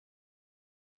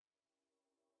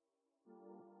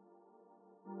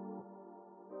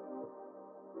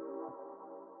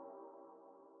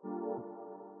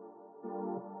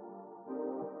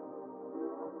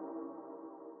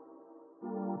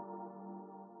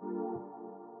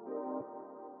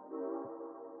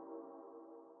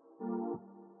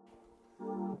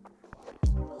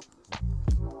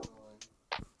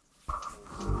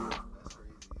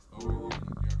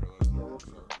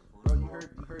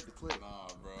heard the clip. Nah,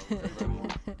 bro.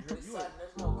 There's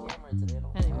no camera today.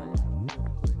 Anyway.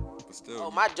 But still.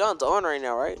 Oh, my John's on right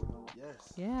now, right?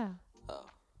 Yes. Yeah. Oh. All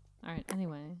right.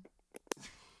 Anyway.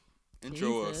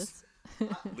 Intro Jesus.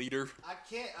 leader. I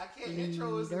can't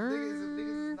intro us if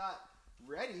niggas is not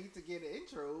ready to get an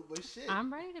intro, but shit.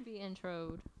 I'm ready to be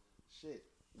introed. Shit.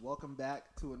 Welcome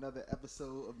back to another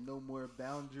episode of No More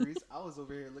Boundaries. I was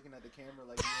over here looking at the camera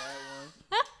like you had one.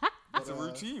 It's a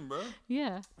routine, bro.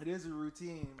 Yeah. It is a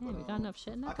routine. Yeah, But, we got enough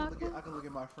shit in I that can pocket. look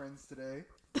at my friends today.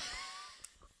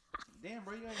 Damn,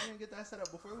 bro, you didn't get that set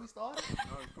up before we started?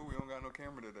 No, it's cool. We don't got no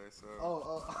camera today, so.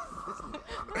 This nigga,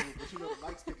 but you know the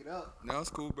mic's picking up. No, it's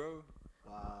cool, bro.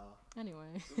 Wow.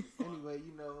 Anyway. Anyway,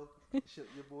 you know,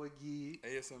 your boy Gee,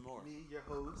 ASMR. me, your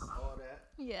host, all that.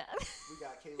 Yeah. We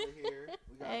got Kayla here.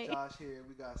 We got Hey. Josh here.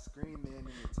 We got Scream Man in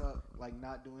the tuck, like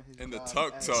not doing his In the job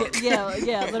tuck at tuck. all.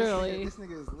 Yeah, literally. This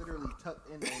nigga is literally tucked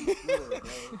in on the floor,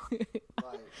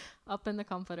 bro. Up in the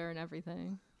comforter and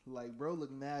everything. Like, bro,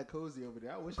 look mad cozy over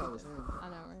there. I wish I was him. I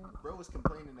know, right? Bro was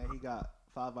complaining that he got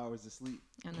 5 hours of sleep.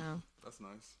 I know. That's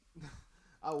nice.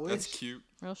 I wish. That's cute.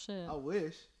 Real shit. I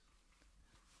wish.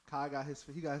 Kai got his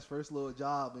first little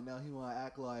job, and now he want to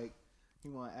act like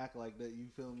that. You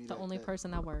feel me? The only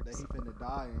person that works. That he finna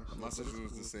die and shit. My but sister it's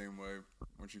was cool. the same way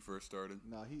when she first started.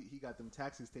 No, he got them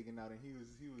taxes taken out, and he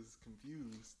was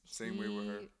confused. Same way with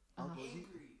her. Uncle, he,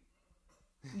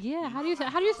 Yeah. How do you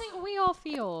think we all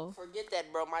feel? Forget that,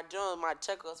 bro. My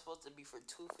check was supposed to be for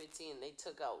 $215. They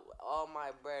took out all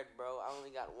my bread, bro. I only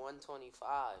got $125.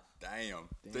 Damn. damn,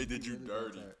 They did he you really got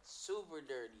dirty. that. Super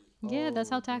dirty. Yeah, that's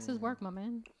how Oh, taxes damn. work, my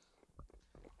man.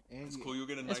 And It's you, cool. You'll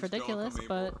get a nice It's ridiculous, jump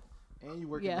but and you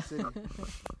work yeah. in the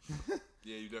city.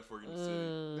 Yeah, you definitely work in the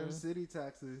city. Them city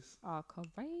taxes. Oh,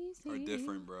 crazy. Are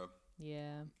different, bro.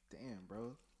 Yeah. Damn,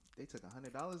 bro. They took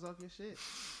 $100 off your shit.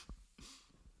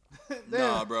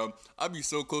 Nah, bro. I'd be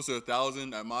so close to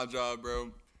 1,000 at my job,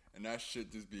 bro. And that shit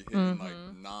just be hitting like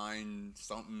 9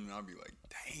 something. And I'd be like,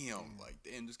 damn,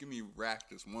 just give me a rack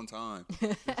this one time.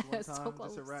 Just one So time,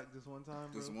 close. just a rack, just one time,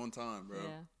 bro. Just one time, bro.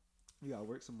 Yeah. You gotta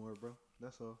work some more, bro.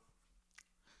 That's all.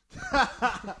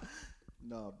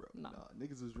 No, bro. No. No.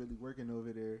 Niggas was really working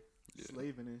over there, Yeah.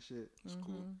 slaving and shit. It's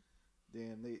cool.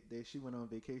 Damn, she went on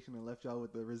vacation and left y'all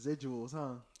with the residuals,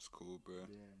 huh? It's cool, bro.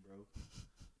 Damn, bro.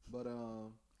 But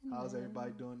how's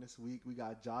everybody doing this week? We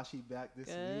got Joshy back this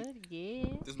week. Good. Yeah.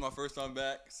 This is my first time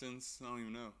back since, I don't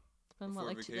even know. It's been what,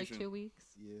 Before like vacation. 2 weeks?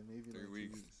 Yeah, maybe 3 like 2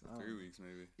 weeks. I don't 3 know. weeks,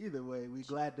 maybe. Either way, we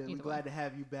glad Either to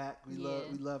have you back. We Yeah.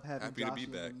 love having Happy to Josh be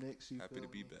in back. the mix. You Happy feel to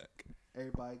be me? back.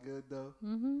 Everybody good though?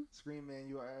 Mm-hmm. Scream Man,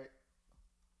 you alright?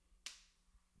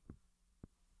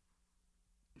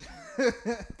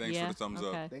 Thanks for the thumbs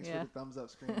up. Thanks yeah. for the thumbs up,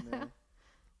 Scream Man.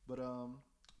 But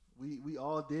we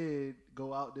all did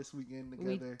go out this weekend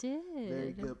We together. did.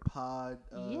 Very good pod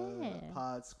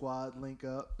squad link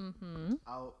up Mm-hmm.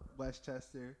 out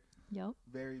Westchester. Yep.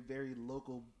 Very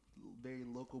local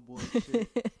boy shit.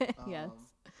 Yes.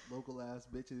 Local ass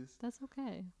bitches. That's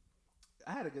okay.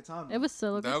 I had a good time. It was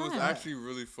still a good That was time. actually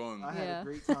really fun. I had Yeah. a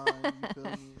great time. You feel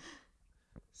me?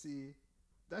 See,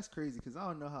 that's crazy because I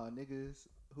don't know how niggas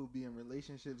who be in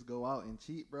relationships go out and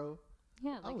cheat, bro.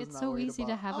 Yeah, I like was it's not so worried easy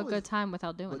to about- have I a was- good time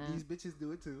without doing But it. these bitches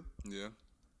do it too. Yeah.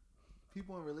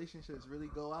 People in relationships really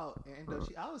go out and end up.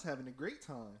 I was having a great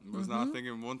time. Was not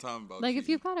thinking one time about Like if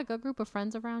cheating. you've got a good group of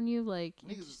friends around you, like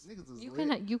Niggas was you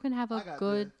lit. can have I a got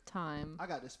good time. I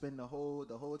got to spend the whole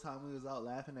time we was out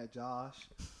laughing at Josh.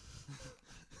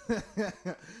 Why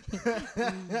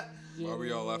were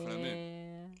y'all laughing at me?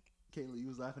 Yeah. Kayla, you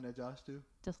was laughing at Josh too?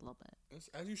 Just a little bit.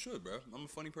 As you should, bro. I'm a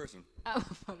funny person. I'm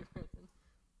a funny person.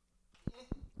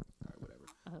 Alright, whatever.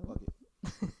 Oh. Fuck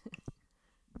it.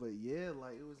 But yeah,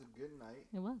 like it was a good night.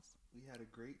 It was. We had a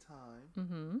great time.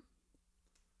 Mm-hmm.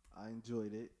 I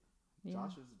enjoyed it. Yeah.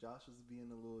 Josh was being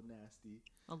a little nasty.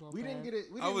 A little We bit. didn't get it.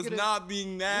 I was not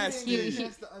being nasty. We didn't get a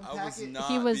chance to I unpack was it.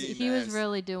 not He was being nasty.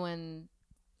 really doing.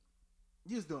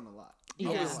 You was doing a lot. Yeah.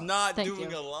 I was not Thank doing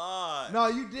you. a lot. No,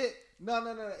 you did. No.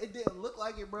 It didn't look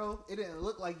like it, bro. It didn't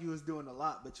look like you was doing a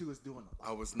lot, but you was doing a lot.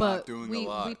 I was But not doing we a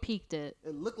lot. we peaked it.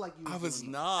 It looked like you was I was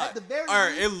doing not. At the very All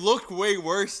right, least, it looked way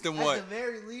worse than at what. the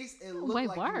very least, it looked Way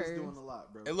like you was worse. doing a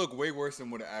lot, bro. It looked way worse than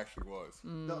what it actually was.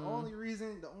 The only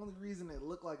reason it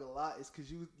looked like a lot is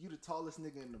because you the tallest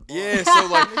nigga in the bar. Yeah, so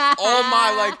like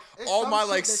It's all some my shit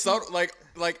like that you- subtle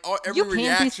every You can't be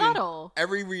reaction, subtle.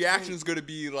 every reaction is gonna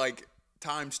be like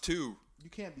times 2. You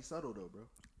can't be subtle though, bro.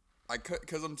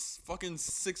 Cause I'm fucking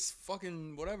 6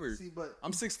 fucking whatever. See, but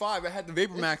I'm 6'5". I had the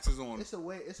Vapor Maxes on. It's a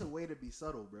way to be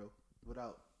subtle, bro.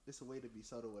 It's a way to be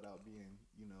subtle without being,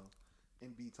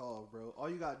 and be tall, bro. All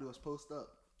you gotta do is post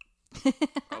up.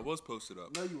 I was posted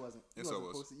up. No, you wasn't. You Yes, I wasn't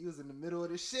was. posted. You was in the middle of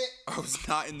the shit. I was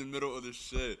not in the middle of the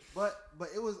shit. But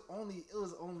it was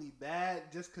only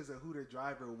bad just because of who the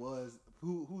driver was,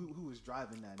 who was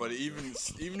driving that. But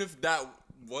nigga. even if that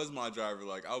was my driver,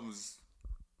 like I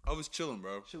was chilling,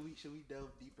 bro. Should we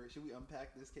delve deeper? Should we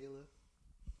unpack this, Kayla?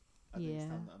 I think it's Yeah.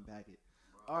 time to unpack it.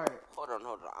 All right. Hold on.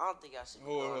 I don't think I should be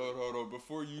Hold going. on.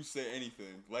 Before you say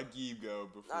anything, let Geeb go.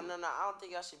 Before. No. I don't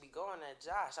think I should be going at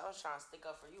Josh. I was trying to stick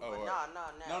up for you, Oh, but alright.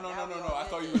 no. I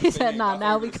thought you were He gonna say said, names. "Nah, I thought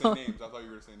now you we were gonna go." say names. I thought you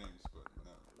were gonna say names, but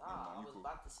no. Nah, I you was cool.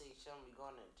 about to say you shouldn't be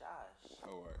going at Josh. Oh,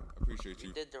 alright. I appreciate You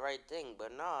you. did the right thing,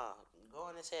 but nah, go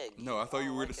on his head. No, I thought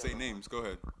you don't were like to say him. names. Go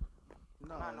ahead.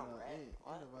 No, Nah, no, no, rat. ain't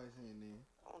What? nobody saying name.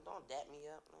 Don't dap me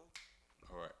up, man.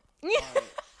 All right. All right.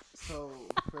 So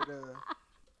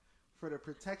for the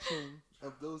protection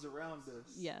of those around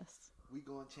us, Yes. we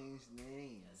gonna change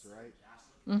names, right?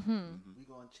 Mm-hmm. We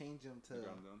gonna change them to. You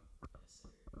got 'em done?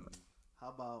 How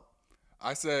about?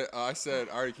 I said I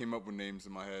already came up with names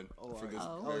in my head Oh, for alright. this.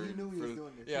 Oh. Oh, you knew we was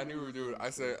doing this. Yeah, I You knew knew we were doing it. I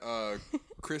said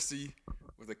Chrissy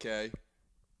with a K,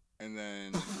 and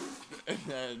then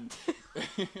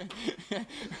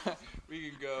we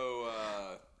can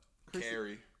go Chrissy.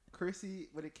 Carrie. Chrissy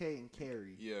with a K and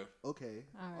Carrie. Yeah. Okay.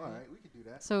 All All right. right. We can do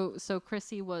that. So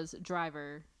Chrissy was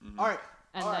driver, All right.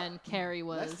 and all right. then Carrie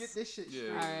was. Let's get this shit Yeah.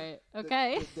 straight. All right. The-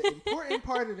 Okay. The important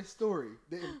part of the story,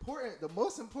 the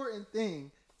most important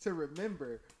thing to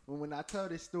remember when I tell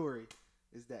this story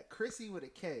is that Chrissy with a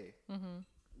K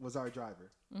was our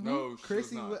driver. No, she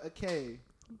Chrissy was not. with a K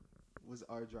was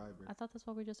our driver. I thought that's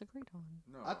what we just agreed on.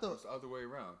 No, I thought- it's the other way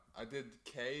around. I did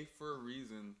K for a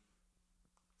reason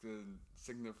to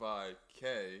signify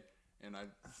K, and I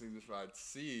signified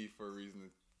C for a reason to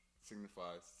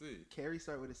signify C. Carrie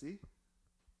start with a C.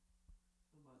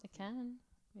 It can.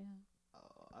 Yeah.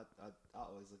 I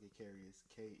always look at Carrie as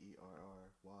Kerry.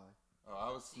 Oh,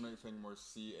 I was thinking more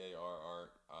Carrie.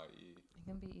 It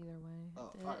can be either way.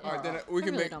 Oh, It- alright, it- All right, then it we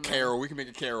can really make don't Carol. We can make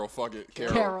it Carol. Fuck it,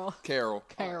 Carol. Carol. Carol.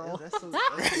 Carol. That's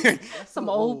that's Some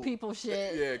so old people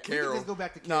shit. Yeah, We can Carol. just go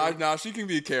back to Nah, Carrie. she can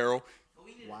be Carol. But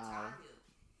we need Wow.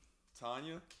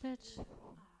 Tanya. Bitch.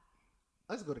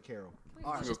 Let's go to Carol. We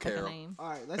All right. just Go pick a Carol. name. All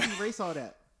right, let's erase all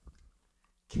that.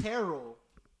 Carol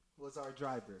was our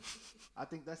driver. I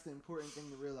think that's the important thing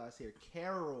to realize here.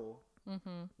 Carol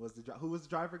was the driver. Who was the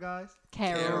driver, guys?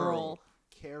 Carol.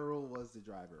 Carol was the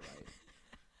driver, right?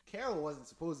 Carol wasn't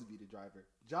supposed to be the driver.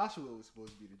 Joshua was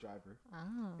supposed to be the driver.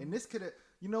 Oh. And this could have,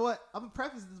 you know what? I'm gonna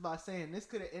preface this by saying this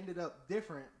could have ended up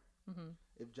different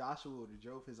if Joshua would have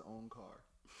drove his own car.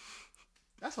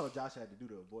 That's all Josh had to do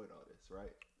to avoid all this,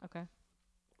 right? Okay.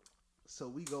 So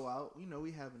we go out, you know,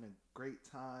 we having a great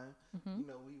time. You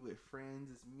know, we with friends.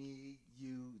 It's me,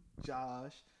 you,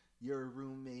 Josh, your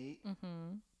roommate.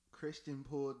 Christian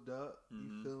pulled up.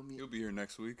 You feel me? He'll be here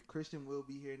next week. Christian will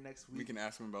be here next week. We can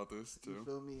ask him about this You too.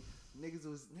 feel me? Niggas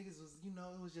was, you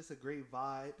know, it was just a great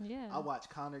vibe. Yeah. I watched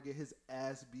Connor get his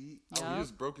ass beat. Oh, Yeah. he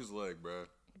just broke his leg, bro.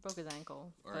 He broke his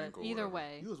ankle. Or But ankle, either whatever.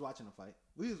 way. You was watching a fight.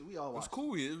 We all It was watched.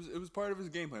 cool. It was part of his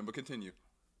game plan. But continue.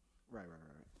 Right.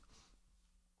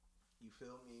 You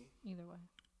feel me? Either way.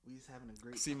 We was having a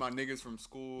great See my niggas from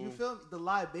school. You feel me? The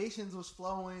libations was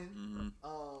flowing. Mm-hmm.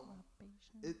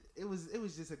 It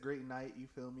was just a great night. You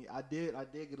feel me? I did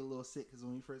get a little sick because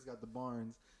when we first got the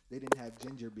Barnes, they didn't have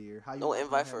ginger beer. How you No not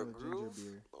invite have for a no groove. ginger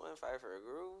beer? No invite for a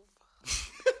groove.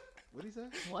 What did he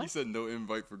say? What? He said no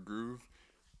invite for Groove.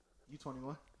 You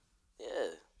 21? Yeah.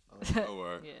 Oh, all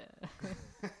right.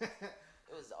 Yeah.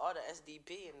 It was all the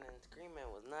SDP, and then Scream Man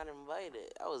was not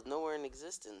invited. I was nowhere in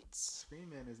existence. Scream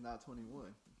Man is not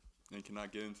 21. And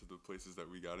cannot get into the places that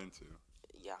we got into.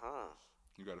 Yeah, huh?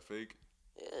 You got a fake?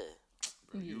 Yeah.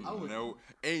 Bro, you I would- know,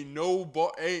 ain't no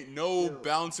Yo.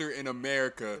 bouncer in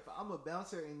America. If I'm a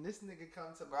bouncer and this nigga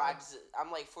comes to Bro,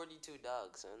 I'm like 42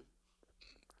 dogs, son.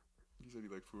 He said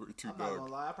he like 42 I'm not gonna dog.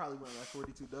 lie, I probably wouldn't like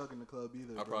 42 Doug in the club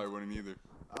either. I bro. probably wouldn't either.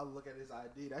 I'll look at his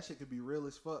ID. That shit could be real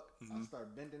as fuck. I'll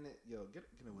start bending it. Yo, get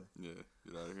away. Yeah,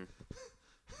 get out of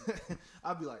here.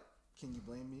 I'll be like, can you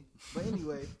blame me? But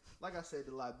anyway, like I said,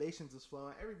 the libations was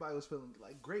flowing. Everybody was feeling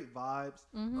like great vibes.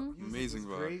 Music Amazing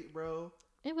was vibe. great, bro.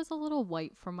 It was a little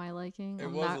white for my liking. It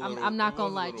I'm was not, a I'm, little- I'm not it gonna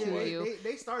was a lie little to white. you.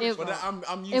 They started It- strong. But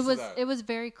I'm used It was to that. it was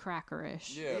very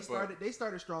crackerish. Yeah, They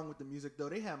started strong with the music though.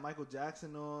 They had Michael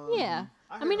Jackson on. Yeah.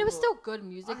 I heard mean, a it was little- still good I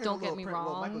music. heard a Don't little get me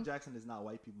Well, Michael wrong. Jackson is not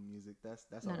white people music. That's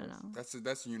No, all no, it's- no.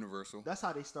 That's universal. That's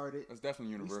how they started. That's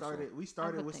definitely universal. We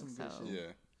started would with some think good so. shit.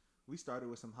 Yeah. We started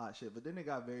with some hot shit, but then it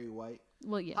got very white.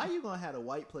 Well, yeah. How you gonna have a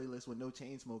white playlist with no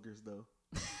chain smokers though?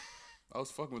 I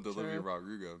was fucking with Olivia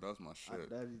Rodrigo. That was my shit.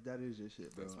 That is your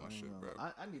shit, bro. That's my shit, bro.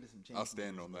 I needed some change. I'll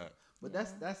stand on that. But Yeah.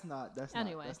 that's not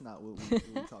Anyway. that's not what we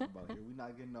talk about here. We're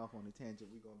not getting off on a tangent.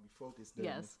 We're gonna be focused. During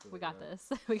Yes, this story, we got right?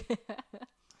 this.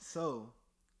 So,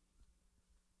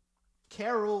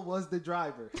 Carol was the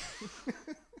driver.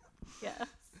 Yes.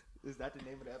 Is that the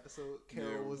name of the episode?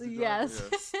 Carol Yeah. was the driver. Yes.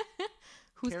 Yes.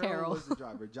 Who's Carol? was the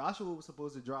driver. Joshua was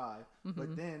supposed to drive, Mm-hmm.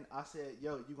 but then I said,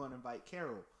 "Yo, you gonna invite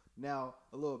Carol?" Now,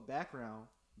 a little background: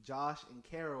 Josh and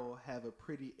Carol have a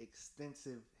pretty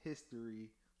extensive history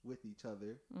with each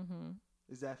other. Mm-hmm.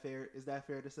 Is that fair? Is that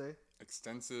fair to say?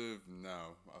 Extensive?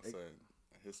 No. I'll say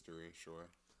history, sure.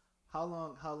 How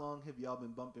long have y'all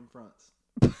been bumping fronts?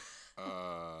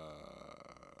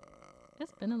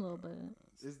 It's been a little bit.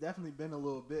 It's definitely been a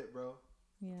little bit, bro.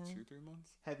 Yeah. 2-3 months?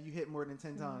 Have you hit more than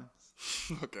 10 times?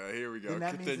 Okay, here we go. Then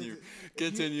that means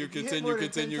Continue. if you hit more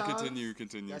than 10 times,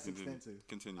 Continue. that's extensive.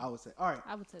 Continue. I would say. All right.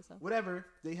 I would say so. Whatever.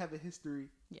 They have a history.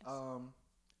 Yes.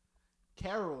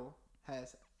 Carol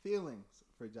has feelings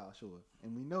for Joshua,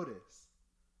 and we know this.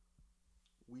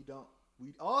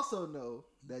 We also know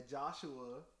that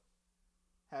Joshua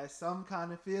has some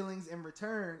kind of feelings in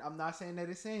return. I'm not saying they're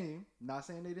the same. Not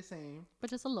saying they're the same. But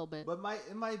just a little bit. But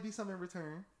it might be some in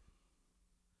return.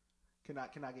 Can I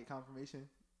get confirmation?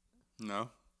 No.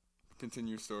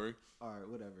 Continue your story. All right,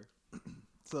 whatever.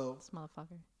 So This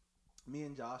motherfucker. me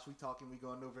and Josh, we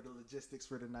going over the logistics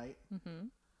for the night. Mm-hmm.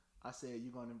 I said, "You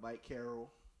gonna invite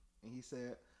Carol?" And he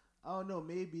said, "I don't know,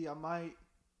 maybe I might."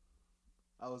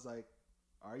 I was like,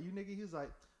 "Are you, nigga?" He was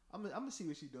like, I'm gonna see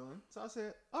what she doing." So I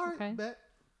said, "All right, Okay. bet."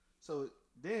 So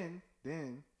then,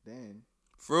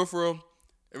 For real,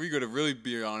 if we could have really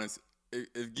be honest,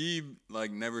 if Gabe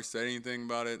like never said anything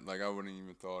about it, like I wouldn't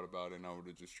even thought about it, and I would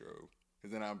have just drove.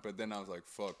 But then I was like,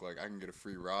 fuck, like I can get a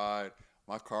free ride.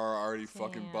 My car already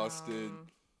fucking busted, Damn.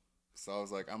 so I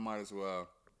was like, I might as well.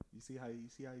 you see how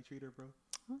you treat her, bro.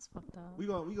 That's fucked up. We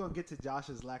gonna get to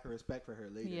Josh's lack of respect for her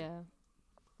later. Yeah.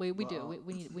 We But, do.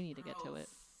 We need to get to it.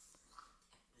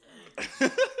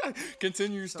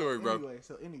 Continue your story, bro.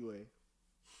 Anyway,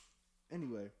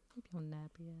 People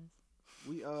nappy ass.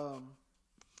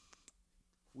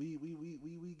 we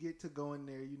we get to go in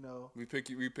there, you know. We pick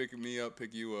me up,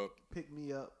 pick you up. Pick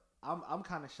me up. I'm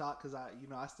kind of shocked because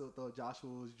I still thought Joshua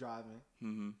was driving,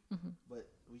 but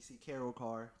we see Carol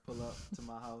car pull up to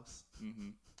my house.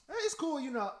 Hey, it's cool,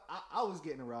 you know. I was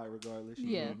getting a ride regardless. You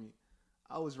Yeah. know me.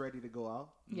 I was ready to go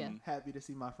out. Yeah. Happy to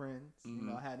see my friends. You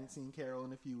know, I hadn't seen Carol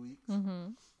in a few weeks.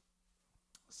 Mm-hmm.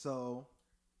 So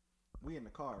we in the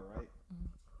car, right?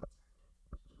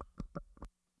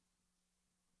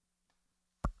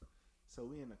 So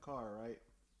we in the car, right?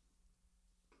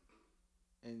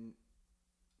 And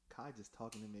Kai just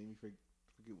talking to me made me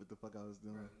forget what the fuck I was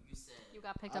doing. You said You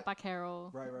got picked up by Carol.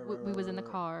 Right, We was in the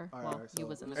car. All right, Well, all right, you so-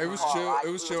 was in the It car. was Car, chill. right? It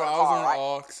was It chill. was a I was car, on right?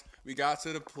 aux. We got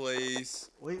to the place.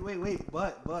 Wait,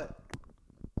 but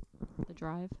The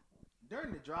drive.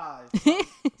 during the drive, something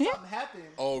happened.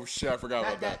 Oh shit, I forgot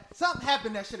about that. Something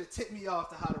happened that should have tipped me off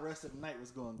to how the rest of the night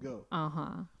was going to go.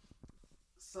 Uh-huh.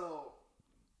 So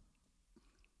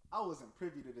I wasn't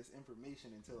privy to this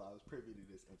information until I was privy to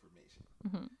this information.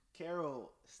 Mm-hmm.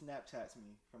 Carol Snapchats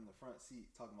me from the front seat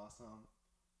talking about something.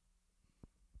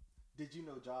 Did you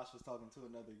know Josh was talking to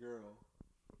another girl?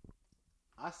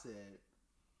 I said,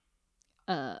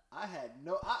 I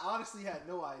honestly had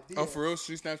no idea. Oh, for real?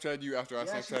 She Snapchatted you after I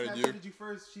Yeah, she Snapchatted you? Snapchatted you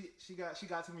first. She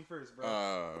got to me first,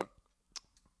 bro.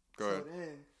 Go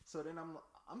ahead. So then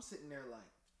I'm sitting there like,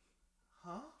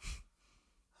 huh?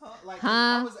 Like Huh?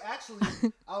 I was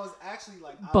actually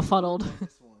like I Befuddled. would've done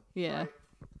this one, Yeah. right?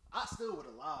 I still would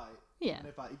have lied. Yeah.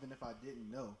 Even if I didn't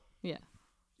know. Yeah.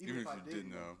 Even if I you didn't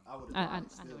did know. I would I- have I lied. know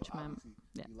Still, what you meant. obviously.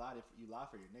 Yeah. You lie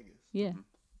for your niggas. Yeah.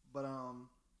 But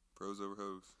Pros over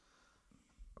hoes.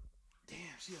 damn,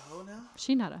 she a hoe now.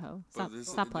 She not a hoe. But Stop. this-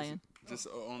 Stop this- playing. Just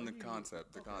on the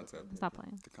concept. The concept. Stop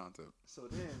playing. The concept. So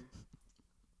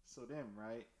then,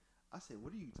 right? I said,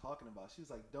 "What are you talking about?" She was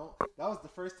like, "Don't." That was the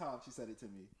first time she said it to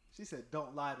me. She said,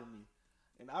 "Don't lie to me,"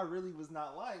 and I really was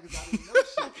not lying because I didn't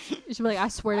know shit. She'd be like, I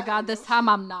swear to I God, didn't this know time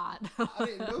I'm not. I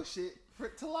didn't know shit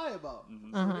to lie about.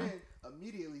 So Uh-huh. then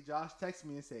immediately Josh texted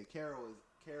me and said, Carol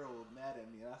mad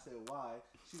at me, and I said, "Why?"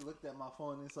 She looked at my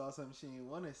phone and saw something she didn't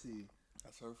want to see.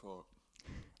 That's her fault.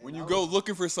 And When I you was- go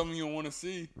looking for something you don't want to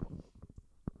see,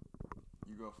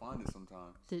 you go find it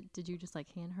sometimes. Did you just like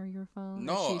hand her your phone? Or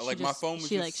No, she like my just- phone was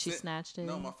She just like she sit- snatched it.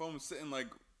 No, my phone was sitting like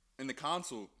in the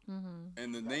console, Mm-hmm.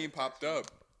 and the name popped up.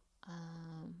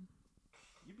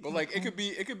 You be But like it could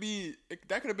be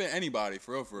that could have been anybody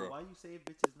for real, for real. Why you save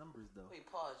bitches' numbers though? Wait,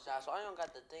 pause, Josh. Why you don't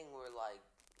got the thing where like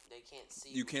they can't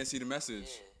see? You can't see the message.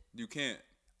 Yeah. You can't.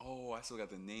 Oh, I still got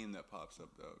the name that pops up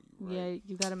though. Yeah, Right.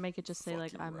 you gotta make it just say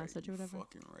like Fucking right. iMessage or You whatever.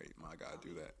 Fucking right. I gotta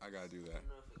do that. I gotta do that.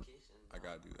 Notification. I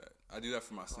gotta do that. I do that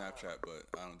for my Snapchat, but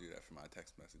I don't do that for my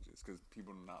text messages because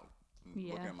people are not looking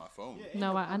Yeah. at my phone. Yeah,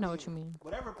 No, I know what you mean.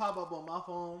 Whatever pop up on my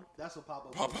phone, that's what pop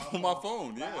up. Pop up on my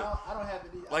phone, Like, yeah. I don't have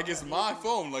any. Like it's my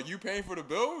phone. Like you paying for the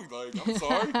bill? Like I'm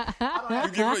sorry.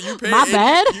 I You pay My 80,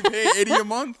 bad. You pay 80 a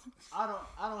month?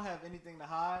 don't have anything to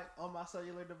hide on my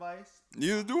cellular device.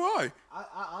 Neither do I.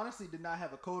 I honestly did not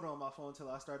have a code on my phone until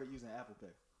I started using Apple Pay.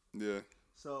 Yeah.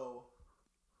 So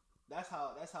that's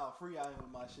how free I am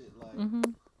with my shit. Like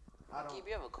I don't. Keep,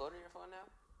 you have a code on your phone now?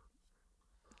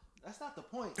 That's not the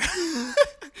point.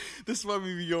 This is why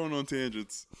we be going on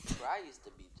tangents. Bro, I used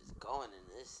to be just going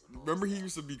in this. Remember he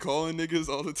used to be calling niggas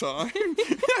all the time?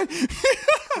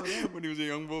 When he was a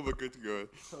young boy, but good to go.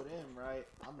 So then, right,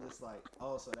 I'm just like,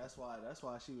 oh, so that's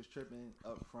why she was tripping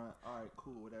up front. All right,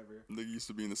 cool, whatever. Nigga used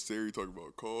to be in the stereo talking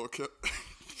about call. Go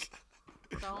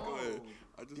ahead.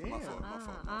 I just my Damn. fault.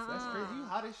 That's crazy. You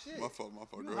hot as shit. My fault.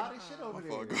 You Go hot ahead. as shit over My there.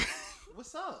 fault. Go ahead.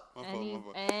 What's up? My fault. Come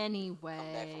back from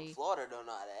Anyway. Florida, don't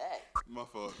know how to act. My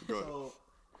fault. Go ahead. So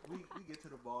we get to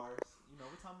the bars. You know,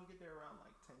 what time we get there? Around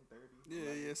like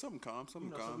 10:30. Yeah. Something calm. You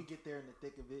know, so we get there in the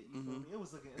thick of it. You feel me? It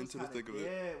was Into the thick of it.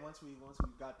 dead once we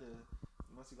got to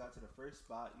the first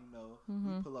spot. You know,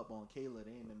 we pull up on Kayla.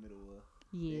 They in the middle of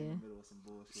Yeah. some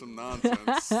bullshit. some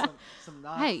nonsense. some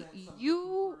nonsense. Hey, some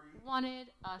you trickery, wanted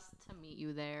us to meet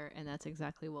you there, and that's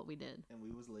exactly what we did. and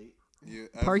we was late. Yeah,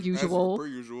 Per usual. Per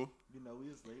usual. You know, we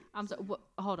was late. I'm so. So,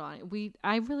 Hold on.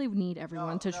 I really need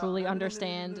everyone to no, truly no, no, no,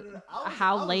 understand no, no, no. I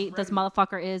how was late this ready.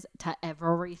 motherfucker is to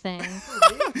everything.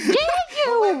 Yeah,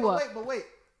 you. But wait.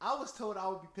 I was told I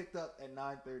would be picked up at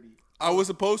 9:30. I was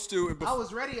supposed to. I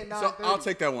was ready at 9:30. So I'll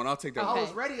take that one. I Okay.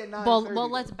 was ready at 9:30. Well,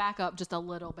 let's back up just a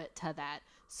little bit to that.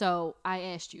 So I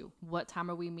asked you, what time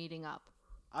are we meeting up?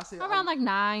 I said Around like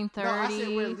 9:30. No, I said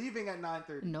we're leaving at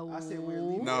 9:30. No. I said we're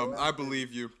leaving. No, at I 9:30.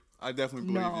 believe you. I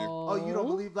definitely believe you. Oh, you don't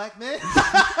believe black men?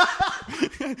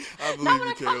 I believe when you,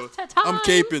 it comes Kayla. to I'm time.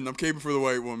 caping. I'm caping for the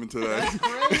white woman today. That's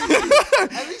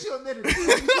crazy. At least you admitted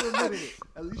it.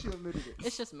 At least you admitted it.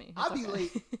 It's just me. I It's be okay.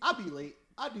 late. I be late.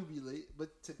 I do be late.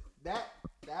 But to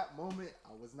that moment,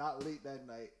 I was not late that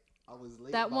night. I was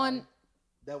late. That by- one,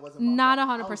 That wasn't my not fault.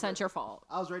 I was 100% ready- your fault.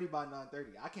 I was ready by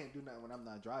 9:30. I can't do nothing when I'm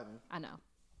not driving. I know.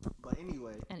 But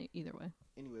anyway, Either way.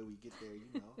 we get there. You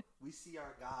know, we see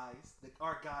our guys.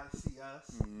 Our guys see us.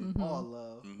 Mm-hmm. All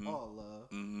love. Mhm. All love.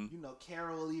 hmm You know,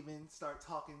 Carol will even start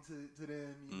talking to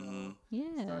them. You know,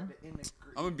 Yeah. start to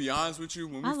integrate. I'm gonna be honest with you.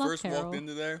 When we I love first Carol. walked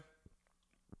into there,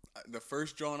 the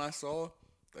first John I saw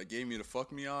that gave me the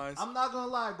fuck me eyes. I'm not gonna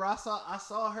lie, bro. I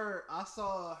saw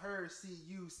her see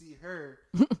you see her,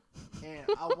 and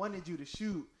I wanted you to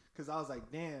shoot because I was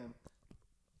like, damn.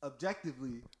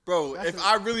 Objectively, Bro, That's if a-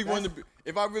 I really that's-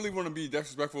 want to be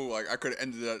disrespectful, like I could have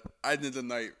ended that. I ended the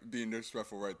night being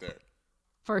disrespectful right there.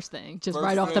 First thing, just First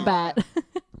right off the thing. bat.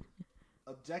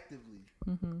 objectively,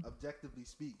 Mm-hmm. objectively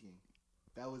speaking,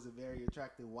 that was a very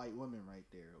attractive white woman right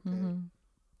there. Okay, Mm-hmm.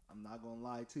 I'm not gonna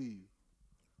lie to you.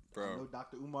 I know Bro,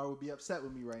 Dr. Umar would be upset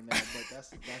with me right now, but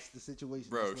that's the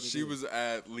situation. bro, That's what it she is. was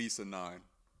at least a 9.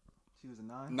 She was a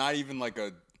 9. Not even like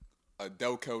a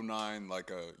Delco 9, like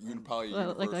a probably a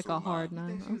like universal a hard You 9.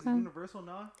 think she was a Okay. universal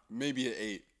 9? Maybe an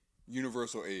 8,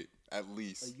 universal 8 at A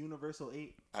least, universal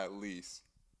 8? at least.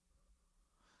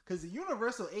 Because the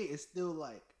universal 8 is still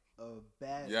like a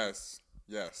bad. Yes,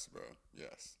 bro,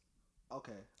 yes.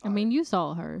 Okay. I mean, you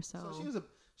saw her, So so.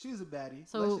 she was a baddie.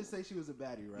 So- Let's just say she was a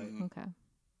baddie, right? Mhm. Okay.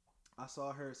 I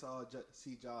saw her,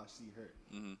 see Josh, see her.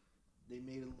 hmm They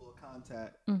made a little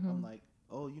contact. Mhm. I'm like,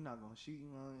 oh, you're not gonna shoot? You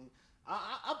know what I mean?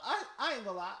 I ain't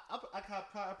gonna lie.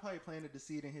 I probably planted the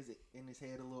seed in his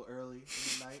head a little early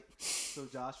in the night, so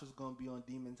Josh was gonna be on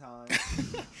demon time.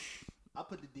 I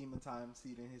put the demon time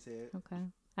seed in his head. Okay.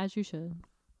 As you should.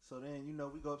 So then, you know,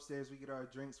 we go upstairs, we get our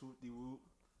drinks, whoop de whoop.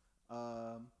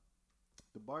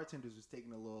 The bartenders was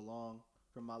taking a little long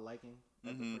for my liking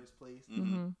at the first place.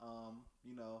 Mm-hmm.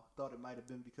 You know, thought it might have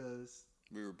been because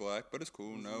We were black, but it's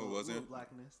cool. was a No, little- it wasn't. little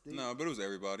blackness. No, but it was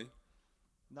everybody.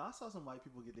 No, I saw some white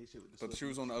people get their shit with the. But she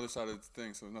was on the other side of the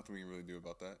thing, so there's nothing we can really do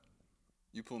about that.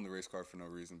 You pulling the race card for no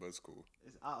reason, but it's cool.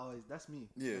 That's me.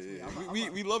 Yeah, That's me. yeah.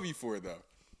 We love you for it though.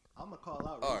 I'm gonna call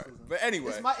out All right, racism. but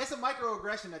anyway. it's a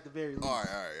microaggression at the very least. All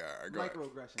right. Go ahead.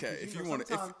 Microaggression. Okay, 'Cause, if you you know, want to,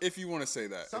 sometimes- if you want to say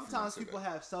that. Sometimes people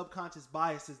have subconscious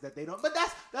biases that they don't. But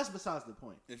that's besides the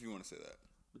point. If you want to say that.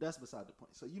 But that's beside the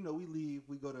point. So you know, we leave.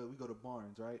 We go to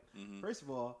Barnes, right? Mhm. First of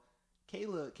all,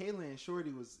 Kayla and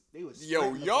Shorty was Yo,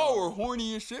 sprinting the y'all were barns.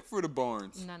 horny as shit for the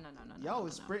Barnes. No. Y'all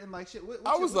was sprinting like shit.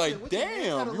 I was like,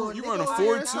 damn, you run a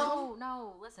 4-2?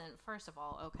 No, listen. First of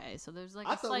all, okay, so there's like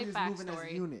I a thought we slight was moving as a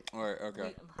backstory. unit. All right, okay.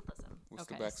 Listen. What's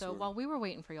the Okay, so backstory? while we were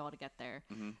waiting for y'all to get there,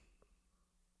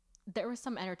 there was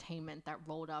some entertainment that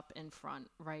rolled up in front,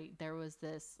 right? There was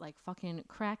this like fucking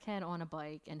crackhead on a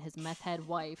bike and his meth head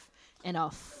wife in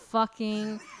a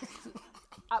fucking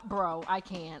bro, I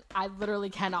can't. I literally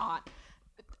cannot.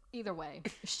 Either way,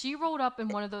 she rolled up in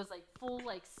one of those like full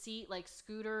like seat like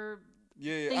scooter.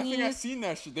 Yeah, I think I thingies. seen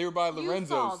that shit. They were by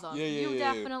Lorenzo's. You saw them. Yeah. You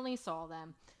definitely saw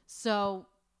them. So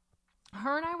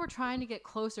her and I were trying to get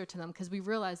closer to them because we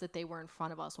realized that they were in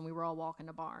front of us when we were all walking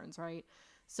to Barnes, right?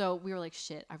 So we were like,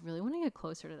 shit, I really want to get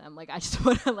closer to them. Like, I just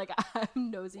want to, like,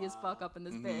 I'm nosy as fuck up in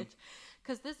this bitch.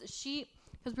 Because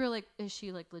we were like, is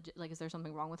she, like, legit, like, is there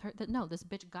something wrong with her? No, this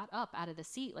bitch got up out of the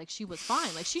seat. Like, she was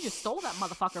fine. Like, she just stole that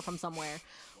motherfucker from somewhere.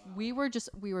 We were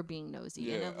being nosy.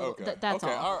 Yeah, and okay. That's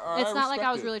Okay, all. I It's not like I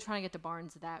respect was it. really trying to get to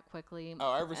Barnes that quickly.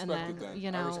 Oh, I respect and it then. You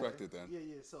I know, respect it then. Yeah.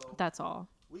 So that's all.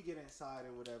 we get inside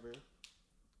or whatever.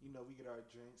 You know, we get our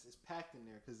drinks. It's packed in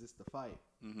there because it's the fight,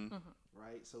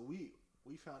 right? So we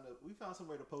found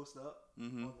somewhere to post up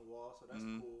on the wall, so that's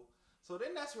cool. So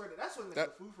then that's when the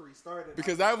foofery started.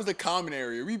 Because that was a common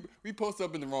area. We posted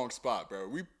up in the wrong spot, bro.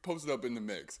 We posted up in the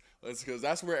mix. Because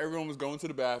that's where everyone was going to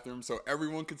the bathroom, so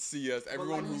everyone could see us.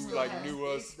 Everyone we who still like had knew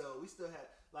space, us. Though. We still had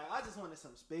I just wanted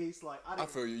some space. Like I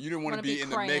feel you. You didn't want to Wanna be be in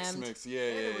the mix. crammed.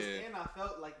 Yeah. And I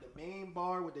felt like the main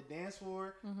bar with the dance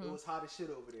floor, it was hot as shit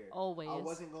over there. Always. I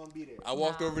wasn't gonna be there. I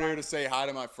walked over there to say hi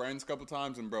to my friends a couple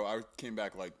times, and bro, I came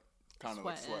back like kind of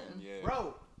like sweating. Yeah.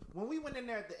 Bro, when we went in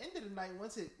there at the end of the night,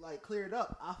 once it like cleared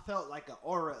up, I felt like an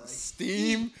aura. Like,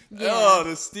 Steam? Yeah. Oh,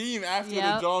 the steam after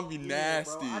Yep. the John be yeah,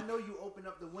 nasty. bro. I know you open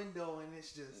up the window and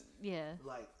it's just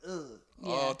like ugh.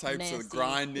 All Yeah, types nasty. of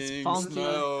grinding, It's funky.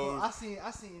 smells,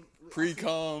 I seen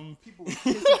pre-cum, people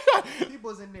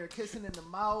was in there kissing in the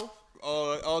mouth.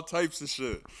 all types of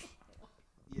shit.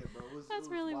 Yeah, bro. That's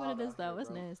really what it is, though. It's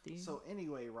nasty. So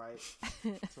anyway, right?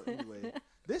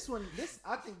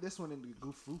 I think this one in the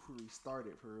goofoofery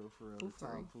started for real. The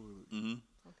time food.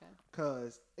 Okay.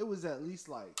 Cause it was at least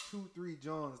like 2-3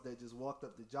 Johns that just walked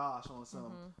up to Josh on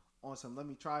some let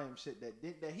me try him shit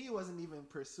that he wasn't even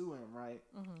pursuing, right?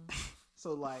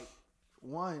 So like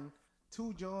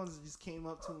 2 Johns just came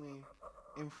up to me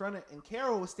in front of, and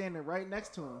Carol was standing right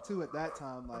next to him too at that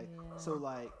time, like so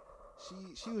like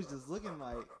she was just looking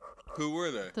like, Who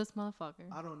were they? This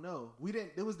motherfucker. I don't know.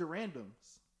 It was the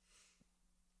randoms.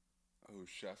 Oh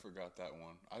shit, I forgot that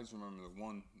one. I just remember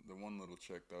the one little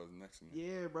chick that was next to me.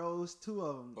 Yeah, bro, it was 2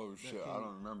 of them. Oh shit, I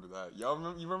don't remember that. Y'all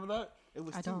remember? You remember that? It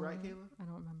was I 2, don't. right, Kayla? I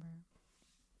don't remember.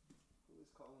 Who is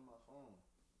calling my phone?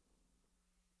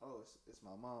 Oh, it's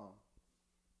my mom.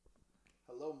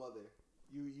 Hello, mother.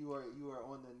 You are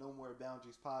on the No More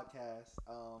Boundaries podcast.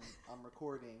 I'm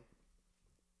recording.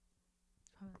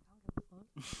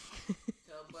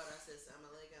 Tell Bud I said Assalamu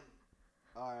alaikum.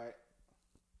 All right.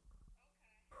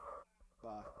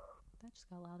 Bye. That just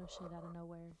got loud as shit out of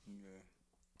nowhere. Yeah.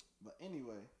 But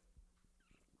anyway,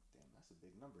 damn, that's a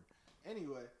big number.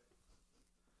 Anyway,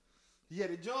 yeah,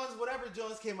 the Jones, whatever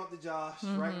Jones came up to Josh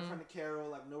right in front of Carol,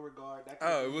 like no regard. That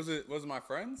Oh, was it my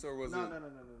friends or was No, it? no,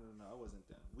 I wasn't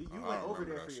them. You Oh, I went don't over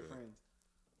there remember for that your shit. friends.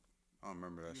 I don't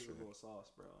remember that You shit. was a little sauce,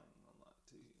 bro. I ain't gonna lie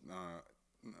to you.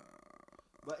 Nah.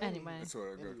 But Anyway. That's what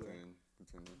I go Anyway.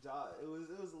 continue. It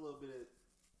was a little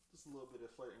bit of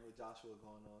flirting with Joshua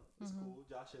going on. It's cool.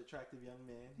 Joshua, attractive young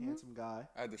man, handsome guy.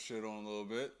 I had to shit on a little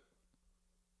bit.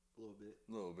 A little bit.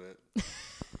 A little bit.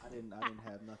 I didn't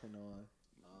have nothing on.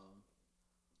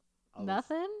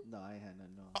 Nothing? No, I ain't had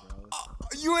nothing on,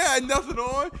 bro. You had nothing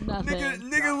on? Nothing.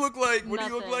 Nigga look like, what did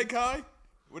he look Nothing. like, Kai?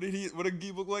 What did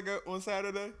Geeb look like on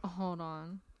Saturday? Hold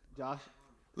on. Josh,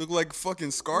 Look like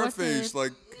fucking Scarface,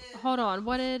 like Hold on.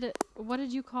 What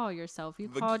did you call yourself? You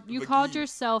The- called the called geek.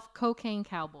 yourself Cocaine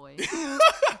Cowboy,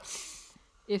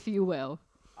 if you will.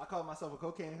 I call myself a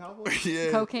cocaine cowboy. yeah.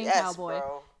 Cocaine Yes, Cowboy.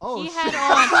 bro. Oh He shit!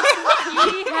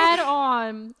 had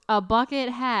on a bucket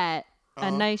hat, a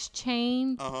nice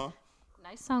chain,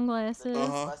 nice sunglasses,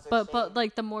 Buster but Shane.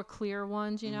 like the more clear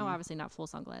ones, you know, obviously not full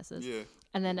sunglasses. Yeah.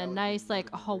 And then a would've nice been- like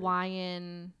that would've been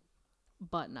Hawaiian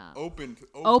button up.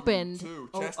 Opened too.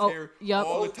 Chest hair. yup.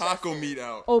 All the taco meat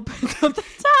out. Open up the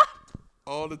top.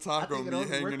 All the I taco think it meat only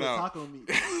worked hanging with out. taco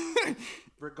meat.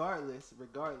 regardless.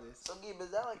 So, Geeb, is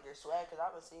that like your swag? Because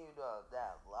I've been seeing you do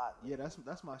that a lot. Yeah,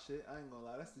 that's my shit. I ain't gonna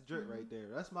lie. That's the drip right there.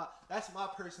 That's my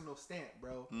personal stamp,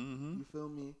 bro. Mm-hmm. You feel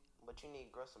me? But you need to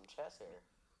grow some chest hair.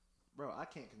 Bro, I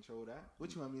can't control that.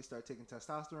 What you want me to start taking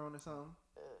testosterone or something?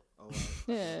 Oh,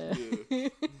 Yeah.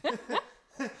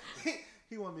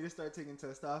 he want me to start taking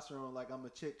testosterone like I'm a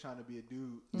chick trying to be a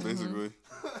dude. Basically.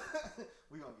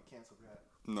 We gonna get canceled for that.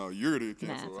 No, you're gonna get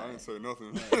canceled. Nah, I didn't say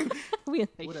nothing. We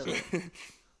like Whatever. shit.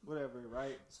 Whatever,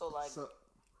 right? So like, What?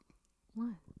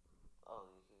 oh,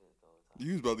 you can just go with that.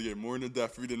 You was about to get more in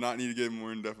depth. We did not need to get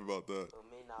more in depth about that. I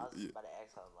mean, I was Yeah. about to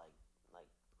ask how like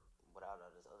without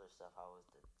all this other stuff, how was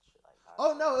the shit like? How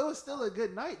Oh no, it was still a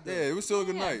good night. Though. Yeah, it was still a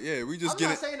good Yeah. night. Yeah, we just I'm get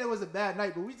not it. saying it was a bad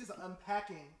night, but we just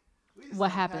unpacking.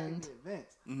 What happened? The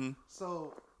events. Mm-hmm.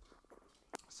 So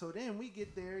then we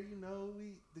get there. You know,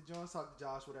 the Jones talk to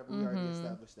Josh, whatever. We already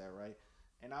established that, right?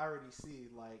 And I already see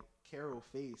like Carol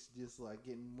face just like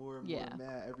getting more and more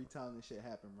mad every time this shit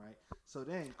happened, right? So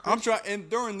then I'm trying, and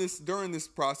during this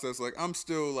process, like I'm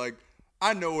still like,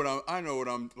 I know what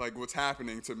I'm like, what's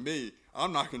happening to me.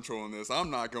 I'm not controlling this. I'm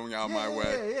not going out my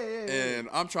way. Yeah. And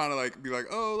I'm trying to like be like,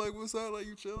 oh, like what's up? Like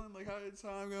you chilling? Like how's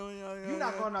time going? You're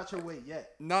not going out your way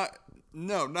yet. Not.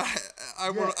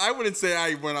 I wouldn't say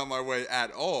I went out my way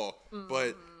at all.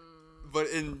 But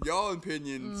in y'all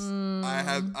opinions, I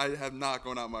have not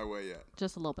gone out my way yet.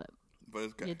 Just a little bit. But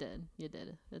it's okay. You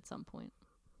did at some point.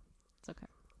 It's okay.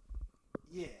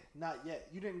 Yeah, not yet.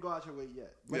 You didn't go out your way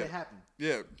yet, but Yeah. it happened.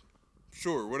 Yeah,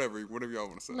 sure. Whatever y'all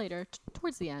want to say. Later,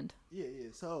 towards the end. Yeah.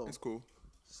 So It's cool.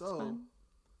 So,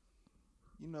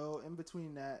 you know, in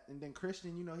between that, and then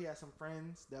Christian, you know, he had some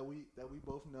friends that we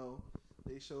both know.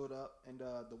 They showed up, and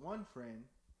the one friend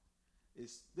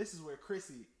this is where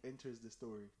Chrissy enters the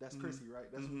story. That's Chrissy,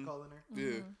 right? That's what we're calling her.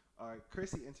 Yeah. All right,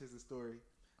 Chrissy enters the story.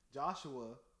 Joshua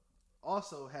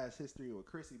also has history with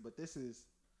Chrissy, but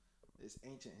it's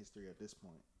ancient history at this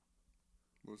point.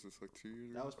 What was this, like 2 years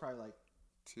ago? That was probably like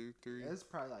 2, 3, It's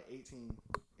probably like 18,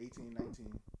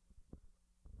 19,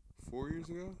 4 years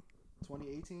ago?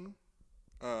 2018,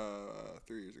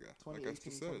 3 years ago. Like I 2018,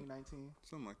 just said. 2019.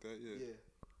 Something like that, yeah. Yeah.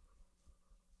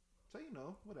 So, you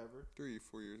know, whatever. 3,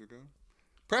 4 years ago.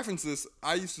 Preferences,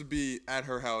 I used to be at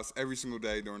her house every single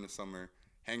day during the summer,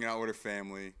 hanging out with her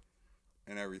family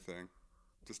and everything.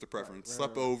 Just a preference. Right.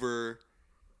 Slept over,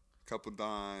 couple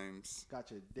dimes.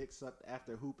 Got your dick sucked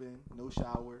after hooping, no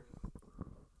shower.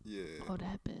 Yeah. Oh,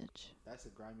 that bitch. That's a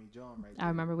grimy John right there. I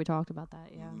remember we talked about that.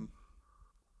 Yeah. Mhm.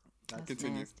 That's-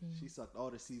 Continue. Nasty. She sucked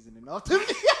all the seasoning off to me.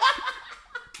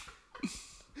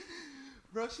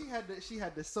 Bro, she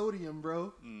had the sodium,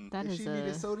 bro. That If is she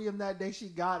needed sodium that day, she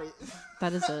got it.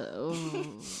 that is a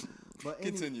oh, But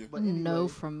Continue. But anyway, no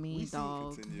from me, we see-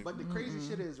 dog. Continue. But the crazy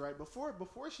shit is, right, before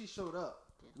she showed up,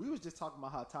 we was just talking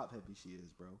about how top heavy she is,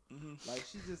 bro. Like,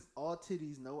 she just all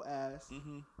titties, no ass.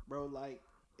 Bro, like,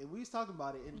 and we was talking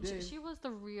about it, and then She was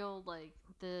the real like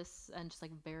this and just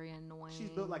like very annoying. she's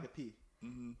built like a P.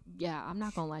 Yeah, I'm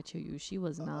not gonna lie to you. She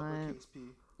was not. Uppercase P.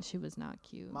 She was not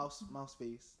cute. Mouse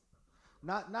face.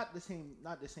 Not the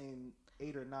same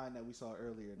 8 or 9 that we saw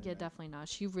earlier. Yeah, definitely not.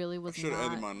 She really was Should have not.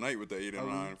 ended my night with the 8 and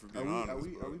 9, for being honest.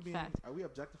 Fact. Are we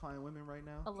objectifying women right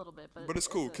now? A little bit, But it's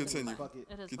cool. a- Continue. Fuck it.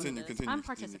 It is Continue, what it is. continue, I'm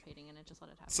continue. participating in it. Just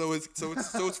let it happen. So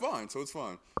it's fine. So it's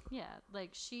fine. Yeah,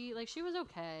 she was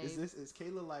okay. Is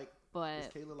Kayla like? but Is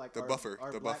Kayla like The our, buffer,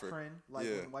 our the black buffer. friend? Like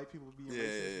Yeah. when white people being Yeah,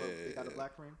 racist, but yeah, they got a yeah.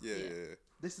 black friend. Yeah.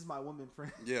 This is my woman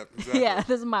friend. Yeah, exactly. yeah,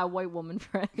 this is my white woman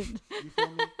friend. You feel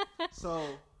me? So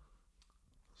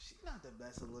she's not the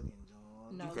best of looking,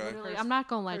 John. No, Okay. literally, I'm not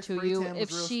gonna lie Her to spray you. tan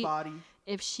was real spotty.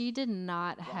 If she did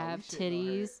not have we shitting on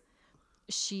her. titties,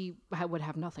 she would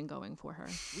have nothing going for her.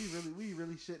 We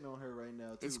really shitting on her right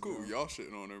now. Too, It's cool. bro. Y'all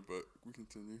shitting on her, but we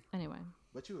continue. Anyway,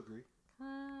 But you agree.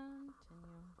 continue.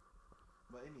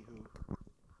 But anywho,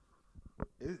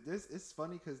 it's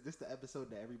funny because this the episode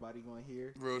that everybody gonna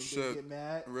hear. Real and then shit. Get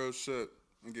mad. Real shit.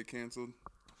 And get canceled.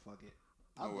 Fuck it.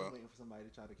 Oh, I've been well. waiting for somebody to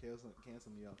try to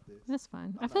cancel me off this. That's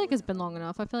fine. I'm I feel not like it's looking been at long it.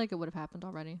 enough. I feel like it would have happened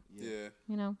already. Yeah.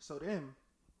 You know. So then,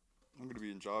 I'm gonna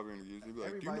be in job interviews. They'll be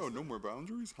like, "Do you know Everybody's- no more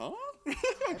boundaries, huh?"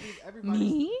 everybody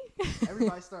Me?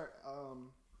 everybody start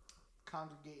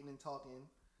congregating and talking,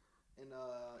 and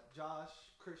Josh,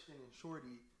 Christian, and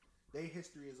Shorty, their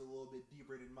history is a little bit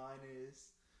deeper than mine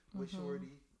is with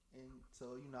Shorty, and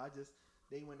so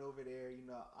they went over there. You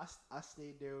know, I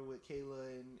stayed there with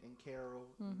Kayla and Carol,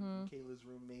 and Kayla's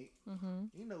roommate.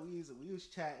 You know, we was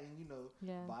chatting. You know,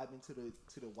 Yeah. vibing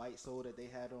to the white soul that they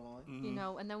had on. You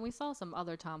know, and then we saw some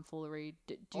other tomfoolery.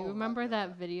 Do Oh you my remember that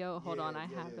God. video? Hold on, I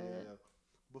Yeah, have yeah, it. yeah.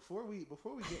 Before we get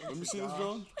into Let me see this, Josh,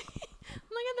 John.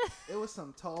 Look at that. It was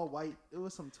some tall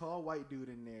white dude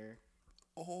in there.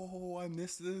 Oh, I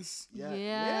missed this. Yeah, bro.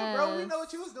 We Yes. know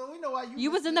what you was doing. We know why you.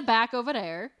 You was missed in it. the back over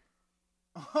there.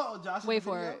 Oh, Josh. in Wait the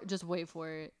for video? it. Just wait for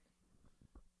it.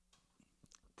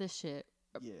 This shit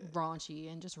Yeah,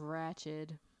 raunchy and just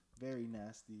ratchet. very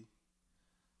nasty.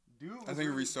 Dude, I think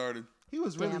it restarted. he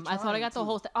was really. Damn, I thought I trying got the to.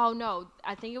 whole thing. Oh no,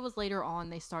 I think it was later on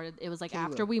they started. It was like Kayla,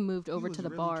 after we moved he over was to the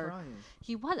really bar. trying.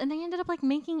 He was, and they ended up like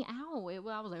making out. I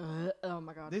was like, ugh, oh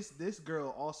my god. This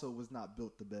girl also was not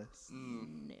built the best.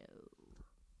 No,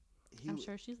 He I'm wa-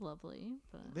 sure she's lovely,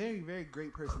 but very very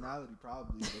great personality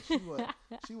probably, but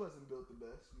she wasn't built the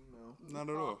best. You know, Not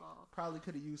at all. probably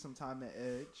could have used some time at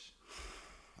Edge.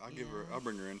 I'll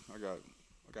bring her in. I got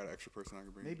an extra person I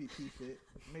can bring. Maybe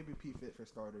P Fit for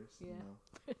starters. Yeah. You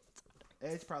know,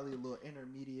 Edge probably a little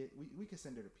intermediate. We could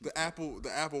send her to P. The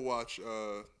Apple Watch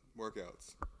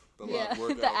workouts. The yeah, live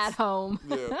workouts. the at home.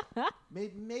 Yeah.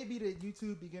 Maybe the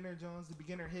YouTube beginner Jones, the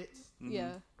beginner hits.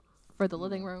 Yeah, for the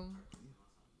living room.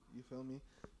 You feel me?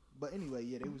 But anyway,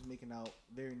 yeah, they was making out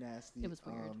very nasty. It was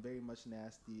weird. Very much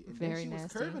nasty. And Very then she nasty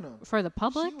was curving him. for the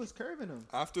public. She was curving him.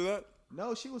 After that,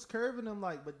 No, she was curving him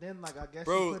but then I guess she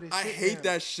bro, put his I shit hate down.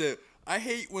 that shit. I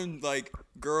hate when like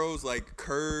girls like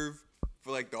curve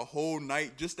for like the whole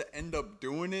night just to end up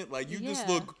doing it. Like you just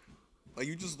Yeah.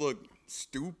 look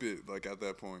stupid like at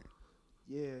that point.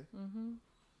 Yeah. Mm-hmm.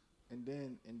 And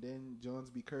then Jones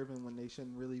be curving when they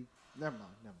shouldn't really. Never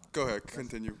mind. Go ahead, That's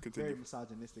continue. Very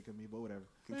misogynistic of me, but whatever.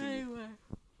 Continue.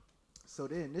 So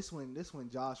then this one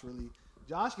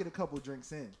Josh get a couple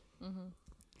drinks in.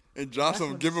 And Josh That's don't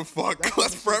when give a fuck. that's when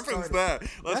Let's the shit preference started.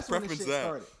 that. Let's That's when the preference shit that.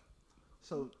 started.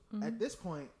 So at this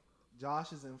point,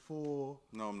 Josh is in full.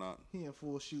 No, I'm not. He in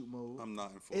full shoot mode. I'm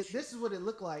not in full shit. This is what it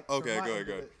looked like. from Okay, my go end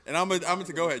ahead. of it. And I'm gonna End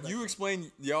to of go the ahead. You spectrum.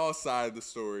 explain y'all side of the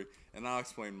story, and I'll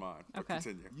explain mine. But Okay.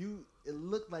 Continue. It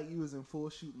looked like you was in full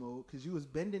shoot mode because you was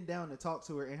bending down to talk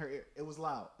to her, and her ear, it was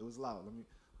loud.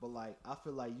 But like I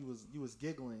feel like you was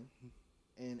giggling,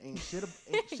 and ain't shit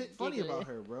funny about Giggling.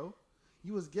 her, bro.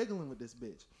 You was giggling with this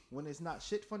bitch when it's not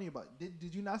shit funny about.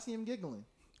 Did you not see him giggling?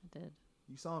 I did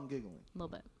You saw him giggling. a little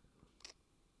bit.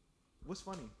 What's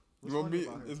funny? What's You want funny me?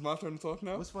 about her? It's my turn to talk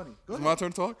now. What's funny? Go It's ahead. my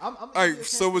turn to talk. I'm All giving you a right. chance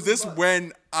So to was this rebut.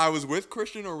 when I was with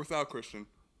Christian or without Christian?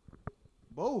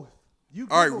 Both. You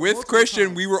All right, giggled with multiple Christian,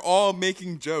 times. we were all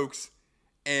making jokes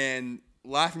and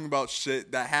laughing about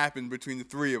shit that happened between the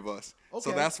three of us. So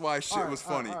Okay. that's why shit All right, was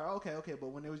all right, funny. all right, okay. But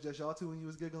when it was just y'all two, when you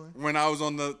was giggling, When I was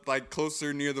on the like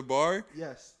closer near the bar,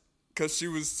 yes. cause she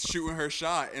was shooting her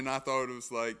shot, and I thought it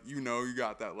was like, you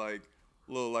got that like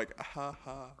little like ha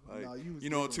ha, like No, you was on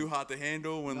giggling. Too Hot to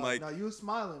Handle when No, like. no, you was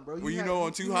smiling, bro. Well, had-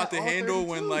 on Too you Hot had to all Handle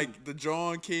when 32. like the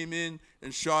John came in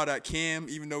and shot at Cam,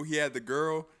 even though he had the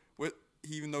girl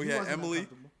even though he You had wasn't Emily,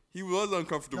 uncomfortable. he was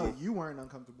uncomfortable. No, you weren't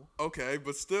uncomfortable. Okay,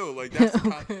 but still, like that's the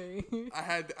kind Okay. I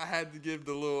had to give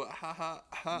the little ha ha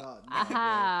ha. No,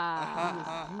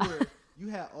 Aha. you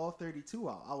had all 32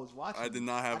 out. I was watching. I did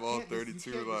not have all can't dis- 32,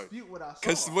 You can't like- dispute what I saw.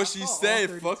 Cause I what she saw all said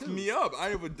fucked 32. me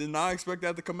up. Did not expect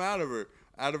that to come out of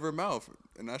her mouth,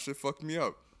 and that shit fucked me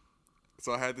up.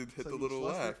 So I had to hit So the you little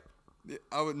flustered? laugh.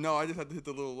 Yeah, I just had to hit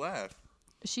the little laugh.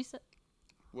 She said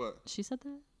What?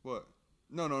 that. What?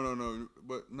 No.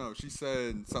 But no, she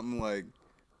said something like,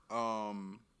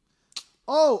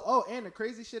 Oh, and the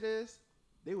crazy shit is,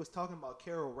 they was talking about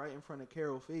Carol right in front of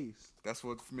Carol's face. that's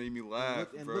what made me laugh,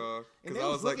 and bro. look- and Because they I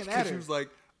was was like, looking at cause she her. was like,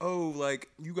 oh, like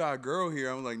you got a girl here.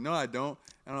 I was like, no, I don't.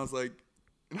 And I was like,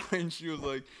 and she was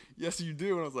like, yes, you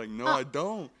do. And I was like, no, I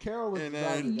don't. Carol was And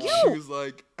dragging then y'all. she was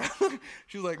like,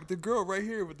 the girl right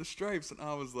here with the stripes. And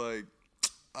I was like,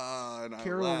 and I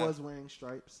Carol laughed. was wearing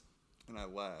stripes, And I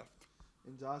laughed.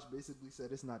 and Josh basically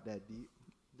said it's not that deep.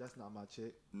 That's not my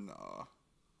chick. Nah.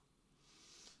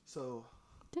 So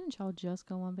Didn't y'all just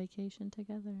go on vacation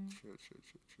together? True.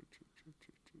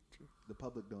 the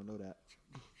public don't know that.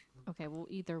 Okay, well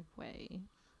either way.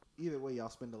 Either way, y'all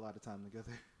spend a lot of time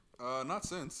together, Not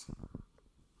since.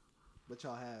 but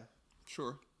y'all have.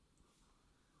 Sure.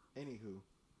 Anywho,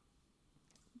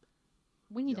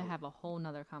 We need to Yo. have a whole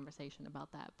nother conversation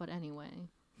about that. But anyway.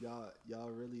 y'all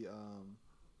really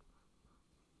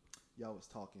y'all was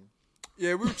talking.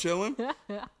 Yeah, we were chilling.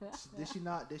 Did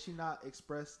she not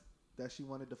express that she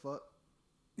wanted to fuck?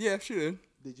 Yeah, she did.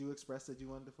 Did you express that you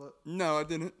wanted to fuck? No, I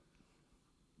didn't.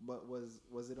 But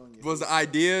was it on your? Was the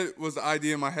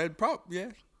idea in my head? Yeah,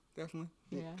 definitely.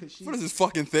 Yeah. Could she? What is this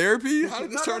fucking therapy? How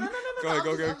did this no, turn? no, no, no, no, Go ahead,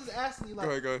 no. go I'm just asking you,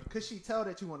 like, Go ahead. could she tell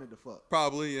that you wanted to fuck?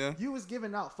 Probably, yeah. You was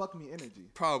giving out fuck me energy.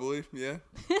 Probably, yeah.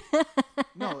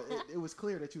 No, it was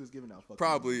clear that you was giving out fuck.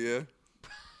 Probably, me energy.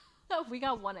 yeah. We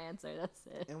got one answer. That's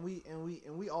it. And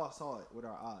we all saw it with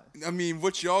our eyes. I mean,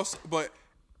 what y'all, but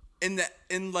in the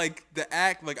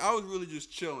act, like I was really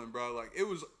just chilling, bro. Like it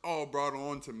was all brought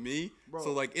on to me. Bro,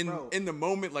 So like bro. in the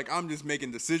moment, like I'm just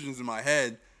making decisions in my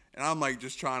head, and I'm like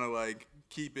just trying to like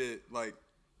keep it like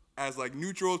as like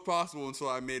neutral as possible until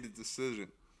I made a decision.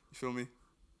 You feel me?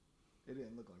 It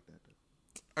didn't look like that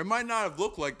though. It might not have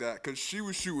looked like that because she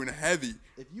was shooting heavy.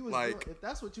 If you was like, if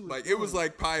that's what you was like doing, it was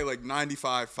like probably like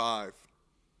 95-5.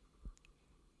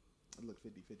 it looked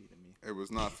 50-50 to me. It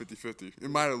was not 50-50. It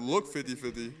might have looked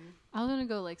 50-50. I was gonna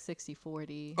go like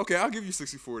 60-40. Okay, I'll give you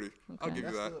 60-40. I'll Okay.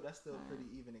 give you that. That's still a pretty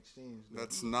even exchange. Though.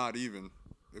 That's not even.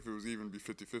 If it was even, it'd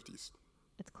be 50-50s.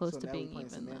 It's close So to now we being playing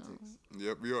even semantics.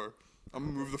 Yep, we are. I'm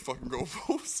gonna move the fucking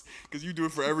goalposts because you do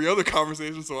it for every other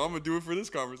conversation, so I'm gonna do it for this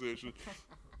conversation.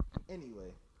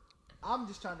 Anyway, I'm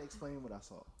just trying to explain what I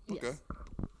saw, though. Okay.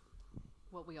 Yes.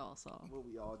 What we all saw. what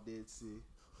we all did see.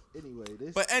 Anyway,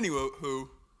 this. But anyway,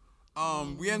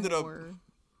 we ended up More.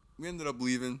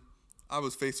 leaving. I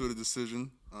was faced with a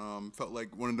decision. Felt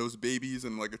like one of those babies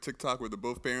in like a TikTok where the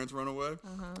both parents run away,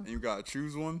 and you gotta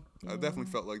choose one. I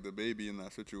definitely felt like the baby in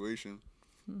that situation,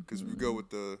 because we go with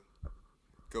the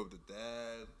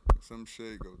dad, some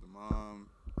shit. Go with the mom.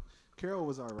 Carol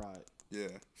was our ride. Yeah.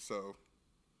 So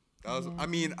that was. I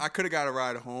mean, I could have got a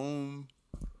ride home,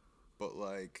 but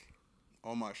like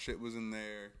all my shit was in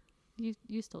there.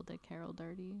 You still did Carol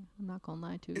dirty. I'm not gonna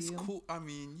lie to It's you. cool. I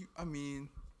mean,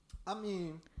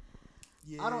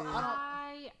 yeah. I don't.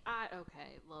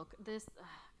 Okay, look, this.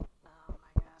 Oh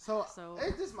my god. So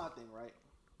it's just my thing, right?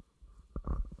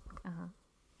 Uh-huh.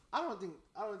 I don't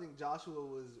think Joshua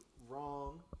was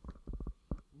wrong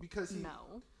because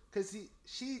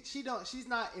she's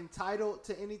not entitled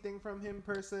to anything from him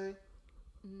per se.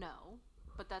 No,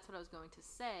 but that's what I was going to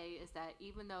say is that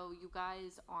even though you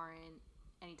guys aren't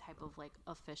any type of like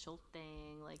official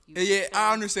thing, like you. Yeah,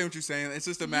 I understand what you're saying. It's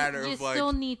just a matter you of like.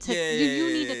 still need to. You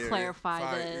need to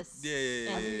clarify this.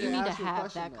 Yeah. And you need to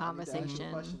have that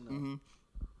conversation. Mm-hmm.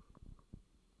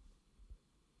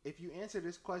 If you answer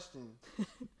this question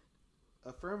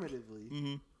affirmatively,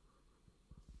 Mm-hmm.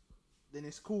 then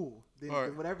it's cool. Then, All right.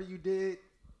 then whatever you did,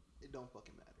 it don't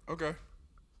fucking matter. Okay.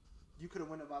 You could have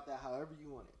went about that however you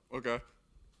wanted. Okay.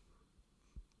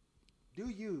 Do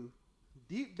you,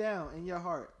 deep down in your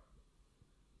heart,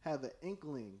 have an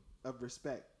inkling of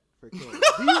respect for Carol?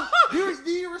 do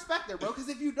you respect her, bro? Because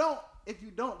if you don't,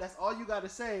 that's all you got to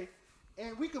say,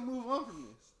 and we can move on from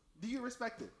this. Do you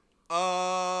respect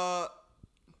her?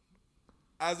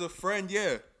 As a friend,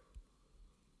 yeah.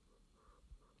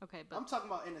 Okay, but I'm talking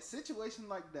about in a situation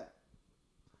like that.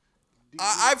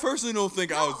 I personally don't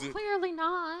think I was. clearly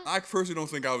not. I personally don't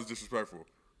think I was disrespectful.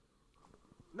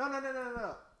 No.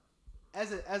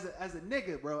 As a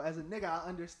nigga, bro. As a nigga, I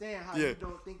understand how you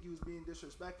don't think you was being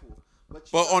disrespectful. But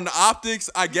on the optics,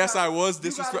 I guess I was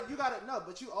disrespectful. You gotta no,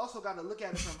 but you also gotta look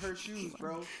at it from her shoes,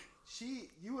 bro.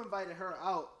 You invited her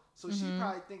out, so she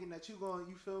probably thinking that you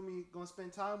feel me, gonna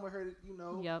spend time with her,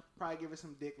 Yep. probably give her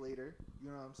some dick later.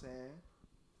 You know what I'm saying?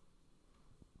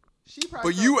 She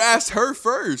probably. But you asked her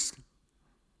first.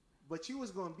 But you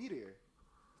was gonna be there.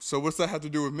 So what's that have to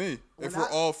do with me? If we're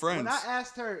all friends. When I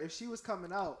asked her if she was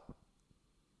coming out.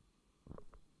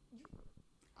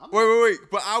 Wait.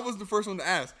 But I was the first one to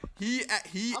ask. He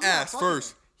asked fucking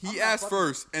first. her. He I'm not asked fucking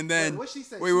first, and then what she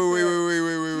said? wait.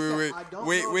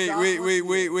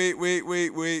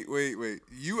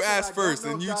 You asked first,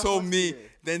 and you told me.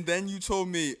 Then you told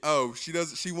me, oh,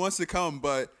 she wants to come,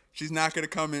 but she's not gonna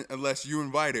come in unless you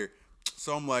invite her.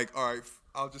 So I'm like, all right,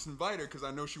 I'll just invite her because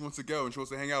I know she wants to go and she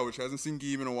wants to hang out, which hasn't seen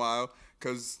Gabe in a while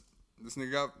because this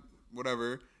nigga got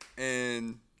whatever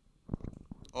and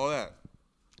all that.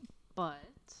 But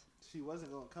she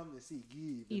wasn't gonna come to see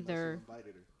Gabe either unless you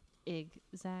invited her.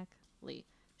 Exactly.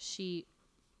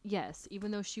 Yes,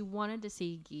 even though she wanted to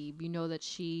see Gabe, you know that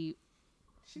she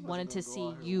She wasn't wanted to gonna go see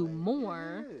out her you way.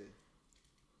 more. Yeah.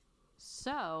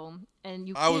 So, and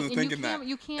you I can't, wasn't and thinking that.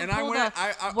 You can't And I pull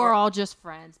went- we're all just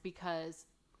friends because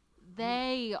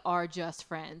they are just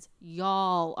friends.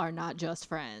 Y'all are not just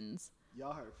friends.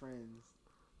 Y'all her friends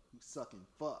who sucking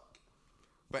fuck.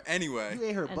 But anyway, You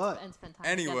ate her butt. And spend time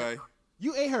anyway, together.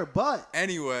 You ate her butt.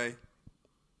 anyway,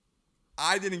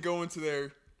 I didn't go into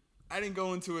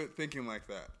it thinking like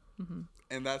that.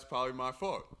 And that's probably my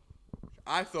fault.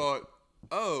 I thought,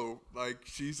 oh, like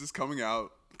she's just coming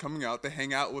out to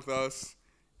hang out with us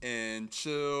and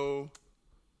chill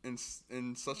and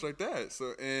such like that.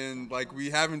 So, and like we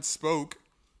haven't spoke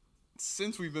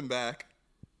since we've been back.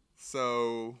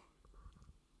 So,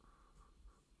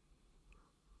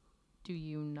 Do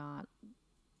you not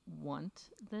want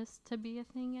this to be a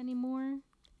thing anymore?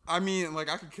 I mean, like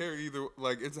I could care either.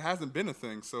 Like it hasn't been a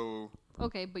thing. So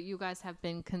Okay, but you guys have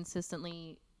been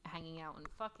consistently hanging out and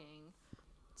fucking,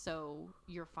 so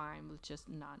you're fine with just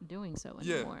not doing so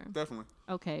anymore. yeah, definitely.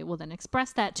 Okay, well then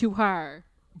express that to her.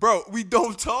 Bro, we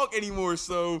don't talk anymore,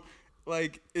 so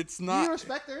like it's Do not. you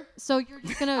respect her? So you're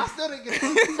just gonna. I still didn't get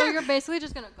it. So you're basically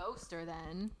just gonna ghost her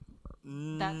then.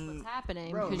 That's what's happening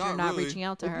Bro, because not you're not really. reaching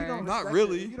out to If you her. don't Not respect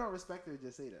really. Her, if you don't respect her,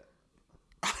 just say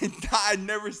that. I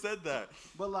never said that.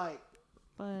 But like,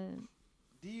 But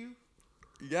do you?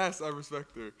 Yes, I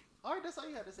respect her. All right, that's all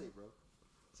you had to say, bro.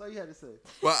 That's all you had to say.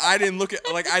 But I didn't look at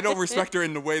like I don't respect her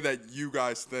in the way that you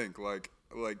guys think. Like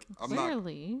I'm not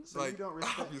clearly, So like you don't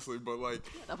respect. obviously, but like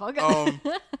the fuck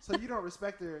So you don't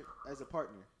respect her as a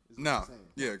partner. Is what no, you're saying.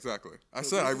 yeah, exactly. I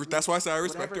So said basically, that's why I said I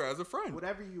respect whatever- her as a friend.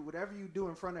 Whatever you do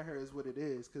in front of her is what it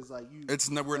is, cause like you.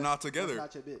 We're not that's together.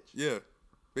 not your bitch. Yeah,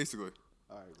 basically.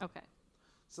 All right. Bro. okay.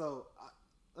 So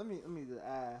let me just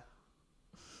add.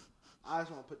 I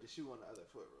just want to put the shoe on the other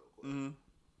foot real quick. Hmm.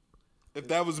 If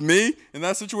that was me in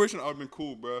that situation, I'd have been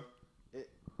cool, bro.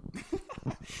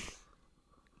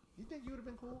 You think you would have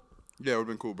been cool Yeah, it would have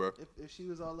been cool, bro. if she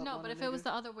was all up No, on but the if it was nigga?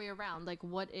 the other way around, like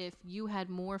what if you had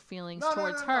more feelings No,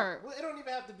 towards no. her? Well, it don't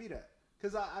even have to be that.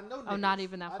 Cause I know. Niggas. Oh, not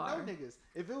even that I far. know niggas.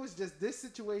 If it was just this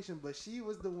situation, but she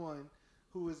was the one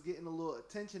who was getting a little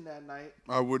attention that night.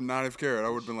 I would not have cared. I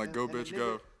would have been like, and- go, and the bitch, nigga-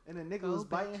 go. And the nigga Go, was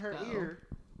biting bitch, her go. ear.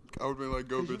 I would have been like,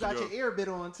 go, Cause you bitch, got go. your ear bit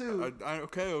on too.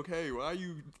 Okay. Why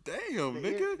you? Damn, The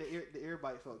nigga. the ear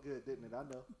bite felt good, didn't it? I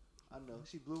know.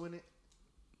 She blew in it.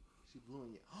 She blew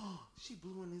in it. Oh, she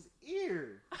blew in his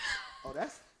ear. Oh,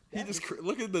 that's. He that just bitch-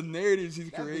 look at the narratives he's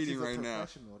that bitch creating is a right now.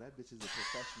 professional. That bitch is a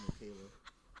professional, Kayla.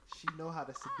 She know how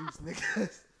to seduce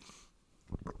niggas.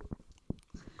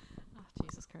 Oh,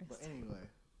 Jesus Christ. But anyway,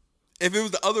 If it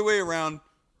was the other way around,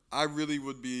 I really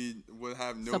would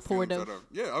have no Supportive. feelings at all.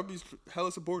 Yeah, I'd be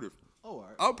hella supportive. oh, all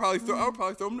right. I would probably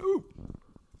throw him the oop.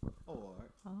 Oh, all right.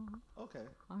 Oh, Okay.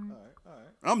 all All right. right. All right.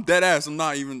 I'm dead ass. I'm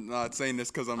not even saying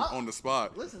this because I'm on the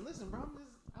spot. Listen, bro.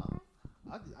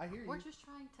 I'm just, I hear We're you. just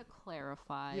trying to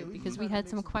clarify Yeah, we because just we trying to had make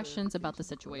some some questions about the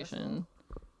clarification, situation.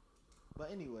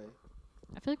 But anyway,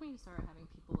 I feel like when you start having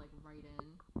people like write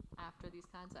in after these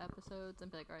kinds of episodes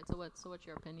and be like, all right, so what's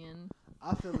your opinion?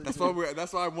 I feel it.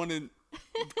 That's why I wanted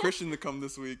Christian to come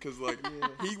this week because like Yeah.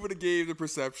 he would have gave the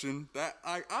perception that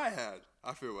I had.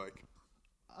 I feel like.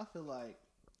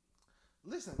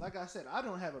 Listen, like I said, I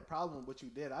don't have a problem with what you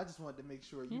did. I just wanted to make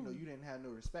sure you know you didn't have no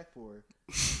respect for her.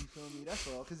 You feel me? That's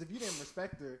all. Because if you didn't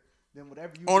respect her, then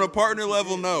whatever you On did a was partner what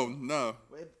you level, did. no.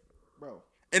 Bro.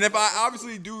 And if I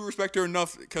obviously do respect her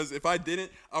enough, because if I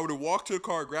didn't, I would have walked to the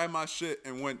car, grabbed my shit,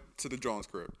 and went to the Jones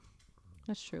crib.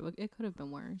 That's true. It could have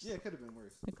been worse. Yeah, it could have been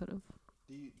worse. It could have.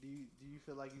 Do you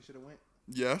feel like you should have went?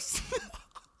 Yes.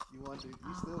 You want to?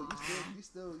 You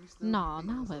still. No,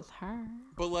 beating not yourself. with her.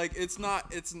 But like, it's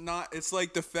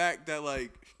like the fact that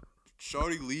like,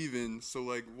 Shawty leaving. So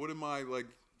like, what am I like?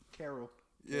 Carol.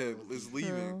 Yeah, Carol is leaving.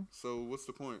 leaving. Carol. So what's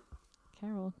the point?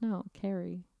 Carol, no,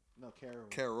 Carrie. No, Carol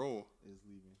Carol is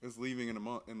leaving. is leaving in a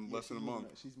month, in Yeah, less than a she's moving month.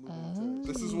 up. She's moving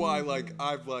to. This is why like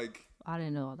I've like. I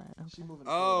didn't know all that. Okay. She's moving.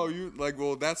 To Oh, Florida. you like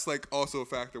well that's like also a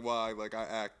factor why like I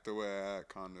act the way I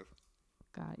act kind of.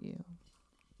 Got you.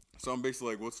 So I'm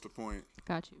basically like, what's the point?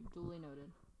 Got you. Duly noted.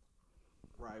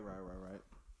 Right.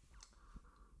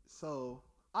 So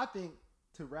I think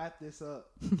to wrap this up,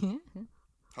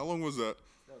 How long was that?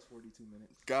 that was 42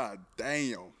 minutes. God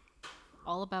damn.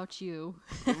 All about you.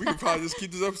 We can probably just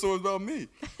keep this episode about me.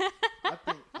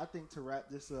 I think to wrap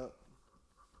this up,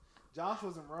 Josh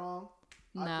wasn't wrong.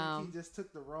 I No. think he just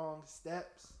took the wrong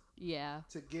steps Yeah.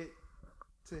 to get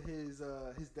to his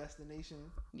destination.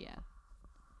 Yeah.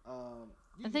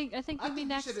 You- I think I maybe you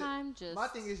next shoulda- time just My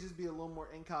thing is just be a little more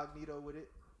incognito with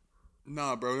it.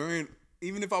 Nah, bro. There ain't,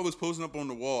 even if I was posting up on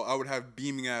the wall, I would have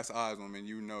beaming ass eyes on me, and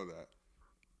you know that.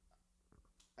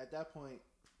 At that point,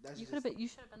 that's you just could have been you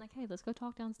should have been like, hey, let's go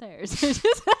talk downstairs. yeah,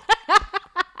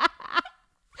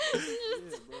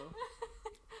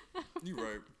 bro. You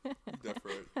right. You def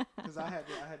right. Because I had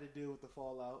to deal with the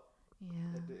fallout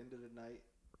Yeah. at the end of the night.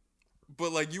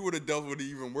 But like, you would have dealt with it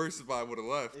even worse if I would have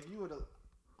left. If you would have,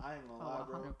 I ain't gonna lie, Oh,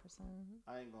 bro. 100%.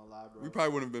 I ain't gonna lie, bro. We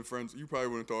probably wouldn't have been friends. You probably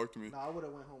wouldn't talk to me. No, I would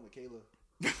have went home with Kayla.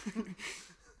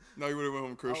 No, you would have went home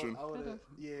with Christian. I would have. Could've.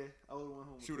 Yeah, I would have went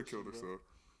home. She would have with killed Christian, herself.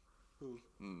 bro.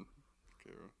 Who?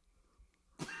 Kara.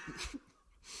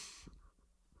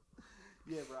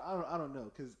 Yeah, bro. I don't know,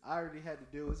 cause I already had to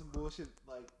deal with some bullshit,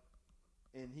 like,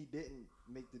 and he didn't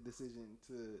make the decision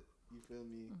to. You feel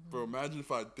me? Bro, imagine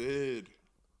if I did.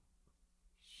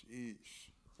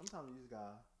 Sheesh. Sometimes you just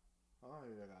gotta. Oh,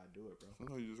 you gotta do it, bro.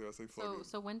 Sometimes you just gotta say fuck it.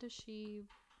 So when does she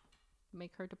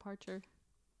make her departure?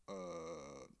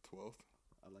 12th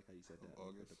I like how you said that.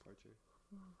 August. Departure.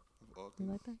 of August. You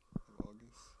like that? Of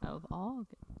August. Of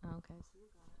August. Okay. So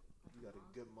You got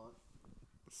a good month.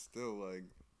 But still, like,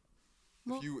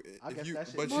 Well, I guess that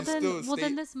shit- but well she's then, still well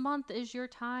then this month is your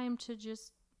time to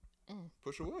just,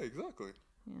 push away. Exactly.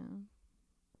 yeah.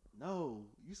 No,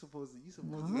 you supposed to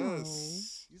No.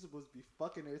 Yes. you supposed to be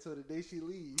fucking her till the day she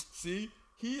leaves. See,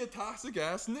 he a toxic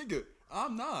ass nigga.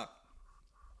 I'm not.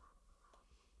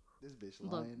 This bitch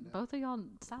Look, lying. now. both of y'all,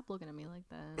 stop looking at me like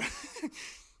that.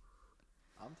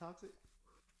 I'm toxic.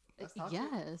 That's toxic.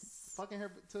 Yes. Fucking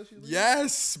her till she leaves.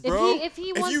 Yes, bro. If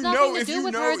he wants you nothing know- to if do you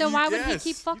with know- her, then why would he yes.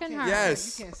 keep fucking her?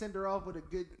 Yes. You can't send her off with a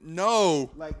good No.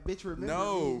 like bitch. Remember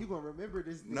No. me. You gonna remember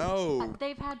this? Day. No.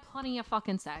 They've had plenty of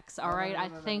fucking sex. All No, right, no, I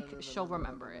no, no, think no, no, she'll no, no,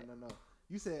 remember no, it. No.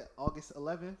 You said August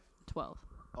 11th, 12.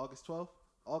 August 12th,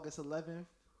 August 11th.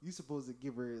 You supposed to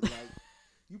give her like,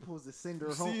 you supposed to send her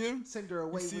You home, see him? send her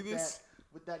away see with this? that,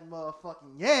 with that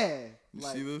motherfucking yeah. You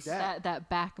like see this? That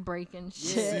back breaking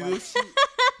Yeah, shit. See like, this? you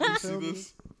You feel see me?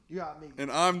 this? You gotta make.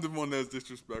 And I'm the one that's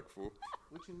disrespectful.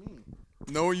 What you mean?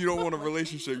 Knowing you don't want a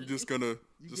relationship, you're just gonna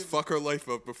just give- fuck her life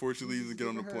up before she You leaves just and get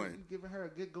on the giving her- plane. You giving her a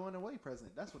good going away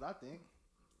present. That's what I think.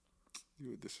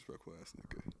 You a disrespectful ass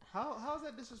nigga. How is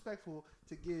that disrespectful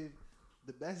to give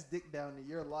the best dick down in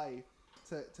your life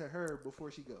to her before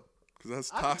she go? Cause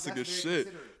that's I think toxic that's as very shit.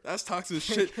 considerate. That's toxic as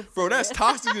shit, bro. That's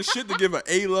toxic as shit to give an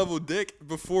A-level dick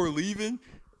before leaving.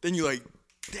 Then you like,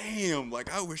 damn,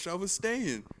 like I wish I was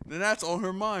staying. Then that's on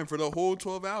her mind for the whole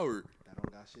 12 hour. That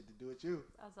don't got shit to do with you.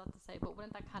 I was about to say, but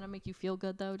wouldn't that kind of make you feel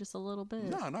good though, just a little bit?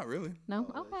 Nah, not really.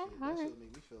 No. Oh, Okay. that All shit, right. That shit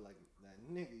make me feel like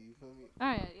that nigga. You feel me? All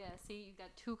right. Yeah. See, you got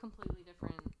two completely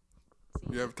different.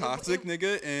 See, You have toxic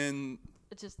nigga and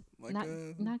It's just like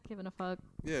not giving a fuck.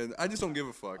 yeah. I just don't give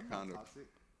a fuck, I'm not kind of. toxic.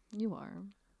 You are.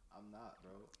 I'm not,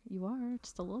 bro. You are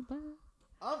just a little bit.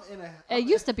 I'm in a. It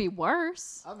used to be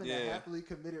worse. I'm in a Yeah. happily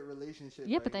committed relationship.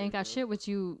 Yeah, right but they ain't here, got bro. shit with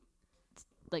you,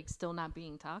 like still not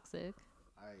being toxic.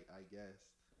 I guess.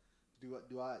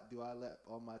 Do I let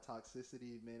all my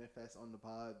toxicity manifest on the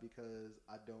pod because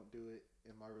I don't do it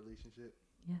in my relationship?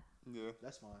 Yeah.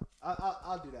 That's fine.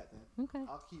 I'll do that then. Okay.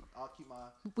 I'll keep my.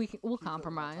 We'll keep my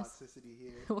compromise. toxicity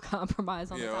here. We'll compromise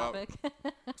on the Yeah, topic.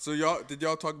 So did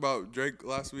y'all talk about Drake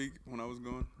last week when I was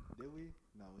gone? Did we?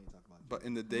 No, we didn't talk about. Drake. But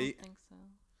in the I date. don't think so.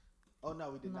 Oh no,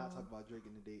 we did not No. talk about Drake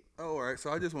in the date. Oh, all right.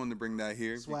 So I just wanted to bring that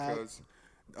here Swag. because,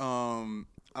 I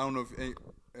don't know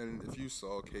if you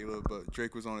saw Caleb, but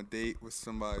Drake was on a date with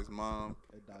somebody's mom.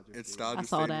 At Dodger It's Stadium. Dodger I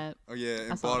saw Stadium. that. Oh yeah, I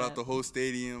and saw bought out that. the whole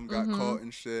stadium, got Mhm. caught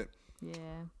and shit. Yeah.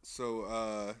 So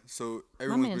My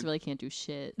everyone man's really can't do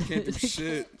shit. can't do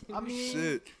shit. I mean,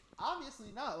 Shit.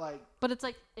 obviously not. Like, But it's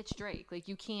like it's Drake. Like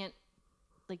you can't.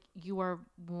 Like you are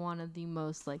one of the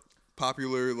most like.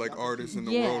 Popular like Y'all think artists he- in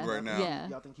the Yeah, world right now. yeah.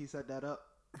 y'all think he set that up?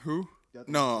 Who? Y'all think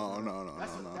No, he set that no, up? no,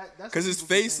 That's no, what- no. that- that's Because what his people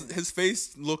be face, saying. his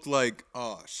face looked like,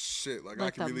 oh shit, like I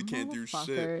Like can the really can't do shit.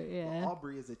 motherfucker, But Yeah.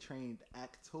 Aubrey is a trained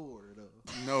actor, though.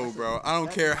 No, bro. I don't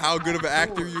that care is how good of an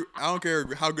actor actor. you. I don't care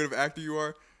how good of an actor you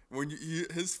are. When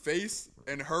his face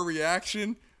and her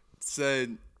reaction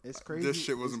said, It's crazy. This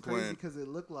shit wasn't planned. because it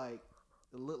looked like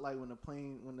when the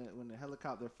plane when the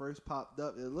helicopter first popped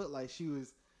up, it looked like she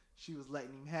was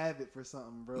letting him have it for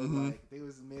something, bro. Mhm. Like they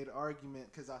was mid argument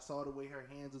because I saw the way her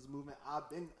hands was moving.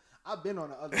 I've been on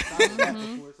the other side of that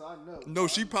before, so I know. no,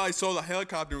 she probably saw the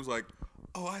helicopter and was like,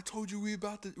 oh, I told you we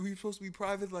supposed to be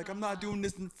private. Like I'm not doing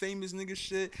this famous nigga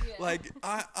shit. Yeah. Like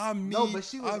I'm me. No, but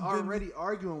she was I've been- already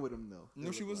arguing with him though. No,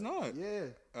 it she looked was like. not.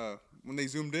 Yeah, When they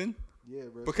zoomed in, yeah,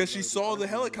 bro. because was she already saw the arguing with him.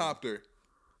 helicopter.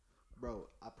 Bro,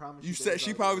 I promise You they said she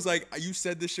already probably was arguing. like, you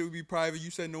said this shit would be private. You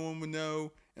said no one would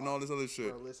know, and all this other shit.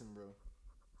 Bro, listen, bro.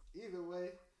 Either way,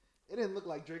 it didn't look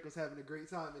like Drake was having a great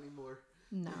time anymore.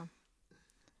 No.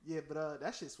 Yeah, but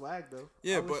that shit swag though.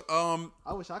 Yeah,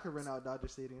 I wish I could rent out Dodger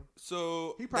Stadium.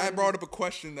 so He probably that brought up a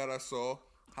question that I saw.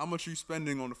 How much are you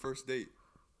spending on the first date?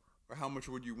 Or how much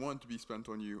would you want to be spent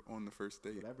on you on the first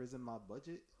date? Whatever's in my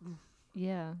budget.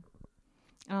 Yeah.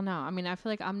 I don't know. I mean, I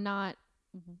feel like I'm not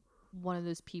one of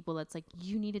those people that's like,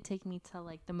 you need to take me to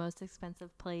like the most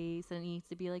expensive place and it needs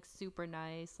to be like super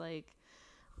nice. Like,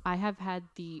 I have had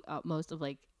the utmost of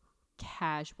like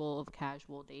casual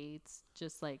dates,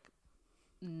 just like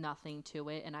nothing to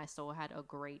it, and I still had a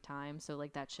great time. So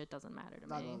like that shit doesn't matter to I'm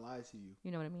not me. gonna lie to you.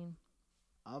 You know what I mean?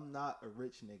 I'm not a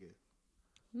rich nigga.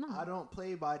 No. I don't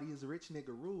play by these rich nigga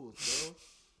rules,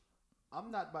 bro.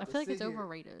 I'm not about I to feel like sit it's here.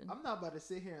 overrated. I'm not about to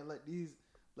sit here and let these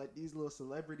little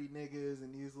celebrity niggas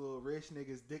and these little rich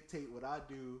niggas dictate what I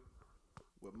do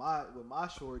with my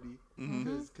shorty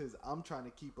Mm-hmm. because I'm trying to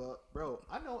keep up, bro.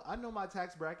 I know my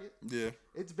tax bracket. Yeah.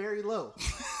 It's very low.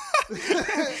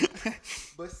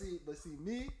 but see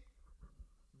me,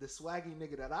 the swaggy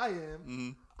nigga that I am, Mm-hmm.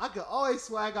 I could always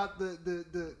swag out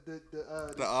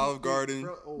the Olive Garden.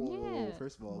 Bro. Oh, Yeah.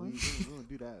 First of all, we don't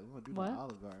do that. We don't do What? the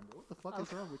Olive Garden. Bro. What the fuck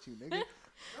is wrong with you, nigga?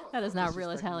 That is Don't not real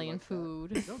disrespect me Italian like that.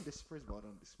 food. First of all,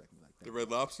 don't disrespect me like that. The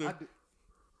Red Lobster. I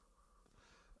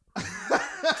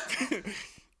do.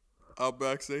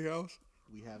 Outback Steakhouse.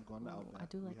 We have gone to Ooh, Outback. I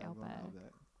do We like have gone to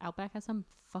Outback. Outback has some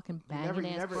fucking You never-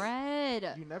 banging you ass never-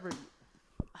 bread.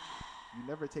 You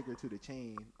never take her to the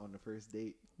chain on the first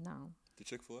date. The No.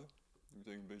 Chick-fil-A. You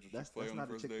taking a bitch to That's Chick-fil-A on not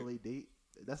the a first date? Chick-fil-A date.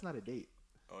 That's not a date.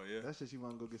 Oh yeah. That's just you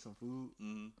want to go get some food.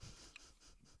 Mm-hmm.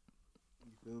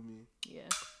 You feel me? Yeah.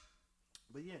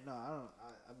 But yeah, no, I don't.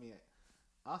 I mean,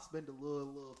 I'll spend a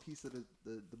little piece of the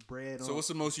bread. So on what's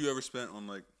the most you ever spent on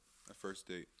like a first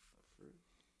date?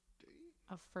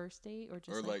 A first date or just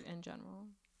Or, like like- in general?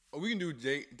 Oh, we can do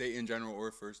date in general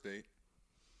or first date.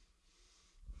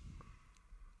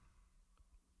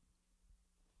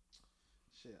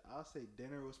 Shit, I'll say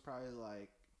dinner was probably like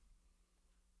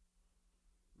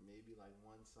maybe like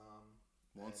one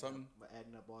something.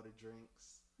 Adding up all the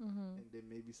drinks, Mm-hmm. and then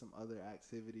maybe some other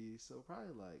activities. So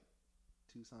probably like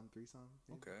 2 something, 3 something.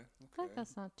 maybe. Okay. I feel like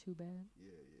that's not too bad.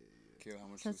 Yeah. Kayla, how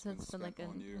much Since has been it's been spent like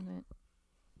on you?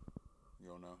 You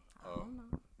don't know. I don't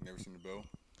know. Never seen the bill.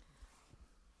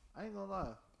 I ain't gonna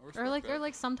lie. I respect Or like, that. or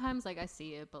like sometimes like I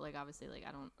see it, but like obviously like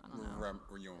I don't know.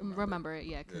 Or you don't Remember it,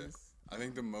 yeah, Yeah. because I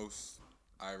think the most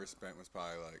I ever spent was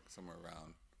probably like somewhere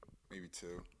around maybe 2,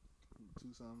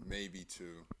 2 something. maybe 2,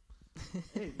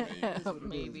 Hey, man, it is what it is,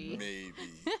 Maybe. man.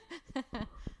 maybe.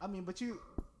 I mean, but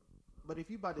if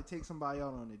you about to take somebody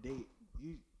out on a date,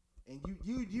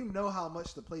 you know how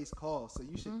much the place costs, so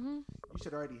you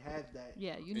should already have that.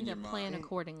 yeah, you In need to your plan mind.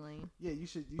 accordingly. Yeah, you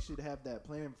should have that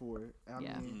plan for it. I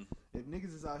Yeah. mean, if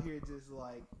niggas is out here just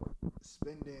like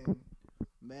spending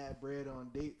mad bread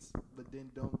on dates, but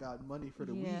then don't got money for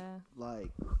the week, Yeah.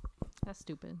 like That's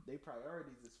stupid. they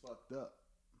priorities is fucked up.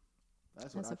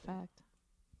 That's That's what a I think. fact.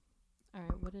 All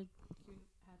right, what did you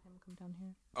had him come down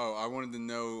here? Oh, I wanted to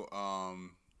know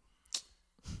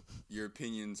your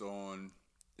opinions on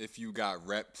if you got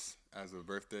reps as a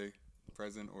birthday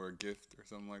present or a gift or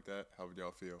something like that. How would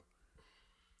y'all feel?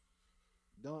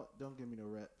 Don't give me no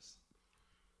reps.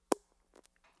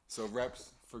 So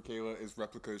reps for Kayla is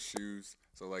replica shoes.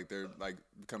 So like they're like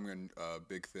becoming a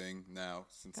big thing now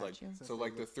since Got like you. so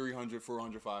like the $300,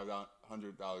 $400,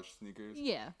 $500 sneakers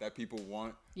Yeah, that people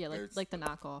want. yeah, there's- like the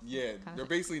knockoff. Yeah, kinda they're thing.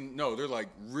 basically no, they're like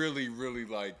really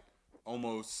like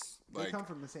almost They like come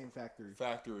from the same factory.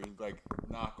 factory like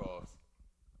knockoffs.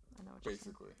 I know what you're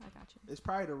saying. basically. I got you. It's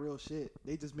probably the real shit.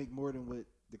 They just make more than what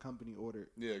the company ordered.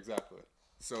 Yeah, exactly.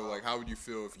 So like, how would you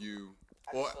feel if you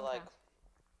I just feel like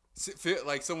feel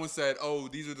like someone said, "Oh,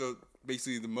 these are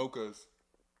basically the mochas,"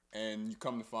 and you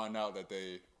come to find out that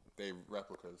they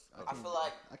replicas. I feel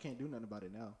like I can't do nothing about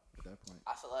it now. At that point,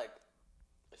 I feel like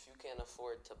if you can't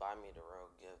afford to buy me the real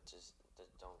gift, just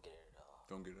don't get it at all.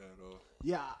 Don't get that at all.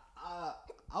 yeah,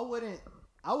 I wouldn't.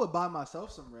 I would buy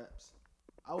myself some reps.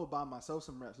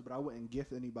 But I wouldn't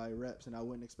gift anybody reps, and I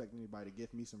wouldn't expect anybody to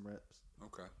gift me some reps.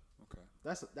 Okay.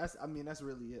 That's. I mean, that's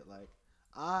really it. Like,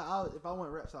 I if I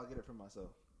want reps, I'll get it for myself.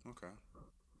 Okay.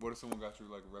 What if someone got you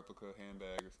like a replica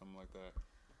handbag or something like that?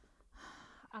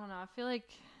 I don't know. I feel like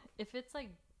if it's like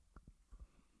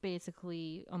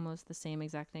basically almost the same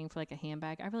exact thing for like a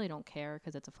handbag, I really don't care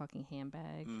because it's a fucking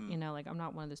handbag. You know, like I'm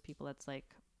not one of those people that's like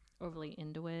overly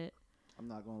into it. I'm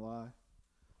not gonna lie,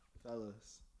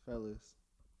 fellas.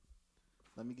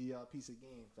 Let me give y'all a piece of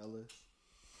game, fellas.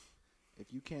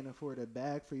 If you can't afford a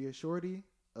bag for your shorty,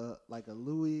 like a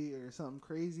Louis or something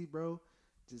crazy, bro,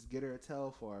 just get her a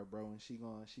Telfar, bro, and she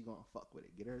gonna fuck with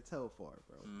it. Get her a Telfar,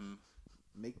 bro.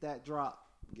 Make that drop.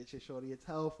 Get your shorty a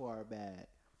Telfar bag.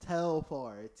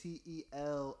 Telfar,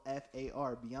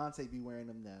 Telfar. Beyonce be wearing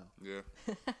them now. Yeah.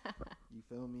 You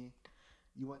feel me?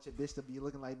 You want your bitch to be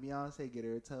looking like Beyonce? Get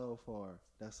her a Telfar.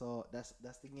 That's all. That's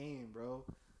the game, bro.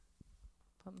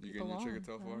 Putting You people getting your chick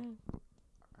a on. Telfar? Alright.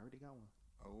 I already got one.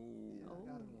 Oh. Yeah,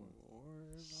 I got him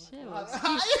Shit, one.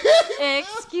 well,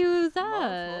 excuse My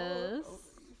us. fault.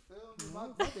 You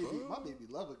feel me? My baby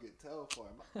love a good Telfar.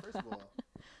 First of all,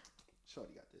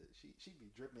 shorty got she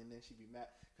be dripping and then she be mad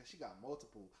because she got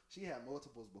multiple. She had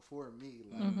multiples before me.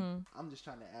 Like I'm just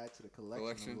trying to add to the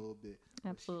collection a little bit. But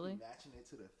Absolutely. she be matching it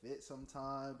to the fit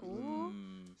sometime. Ooh.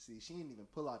 See, she didn't even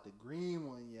pull out the green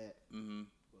one yet. Mm-hmm.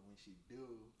 But when she do,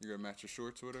 You gonna match your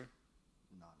shorts with her?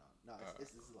 no. This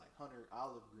is like hunter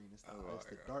olive green. It's the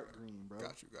Okay. dark green, bro.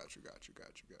 Got you.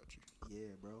 Yeah,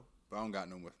 bro. But I don't got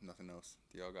nothing else.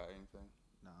 Do y'all got anything?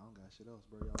 Nah, I don't got shit else,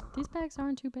 bro. Y'all. These bags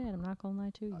aren't too bad. I'm not gonna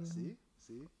lie to you.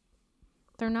 See.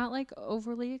 They're not like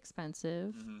overly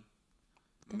expensive.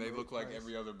 And they look like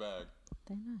every other bag.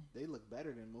 They're nice. They look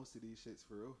better than most of these shits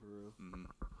for real, for real. Mm-hmm.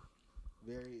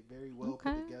 Very, very well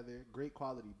put together. Great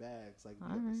quality bags. Like, you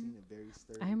haven't seen it, very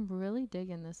sturdy. I'm really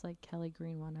digging this, like, Kelly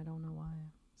Green one. I don't know why.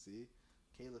 See?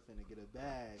 Kayla finna get a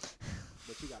bag.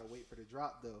 But you gotta wait for the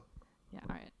drop, though. Yeah,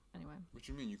 all right. Anyway. What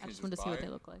you mean? You I can't just wanted to buy see what it? they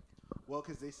look like. Well,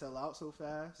 because they sell out so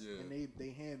fast. Yeah. And they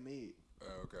handmade.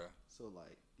 Okay. So,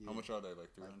 like, yeah. How much are they? Like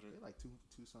 300? They're like two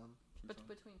some. But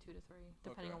between 2 to 3,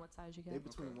 depending Okay. on what size you They're get.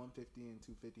 between Okay. 150 and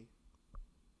 250.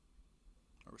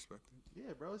 I respect it.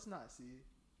 Yeah, bro, it's not. See,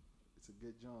 it's a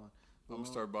good John. I'm gonna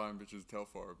start buying bitches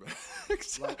Telfar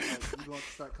bags. Like you gonna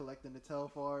start collecting the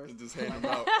Telfars And just hand them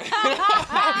out.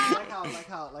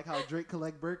 like how Drake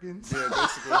collect Birkins.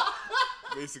 Yeah,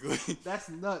 basically. That's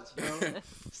nuts, bro.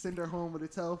 Send her home with a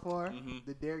Telfar, Mhm.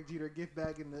 the Derek Jeter gift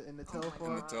bag in the And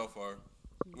Telfar. the Telfar.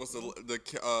 What's the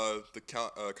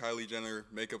Kylie Jenner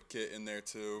makeup kit in there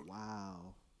too?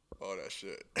 Wow. All that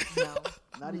shit. No.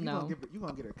 Not even No. you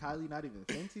gonna get her Kylie, not even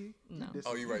Fenty. No.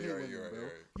 Oh, you're right, hate you're right, women, you're right, bro. you're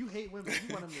right. You hate women.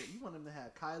 You want them to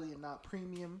have Kylie and not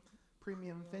premium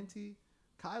Fenty.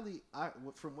 Kylie,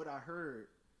 from what I heard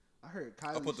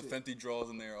Kylie. I put the shit, Fenty draws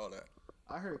in there, all that.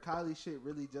 I heard Kylie shit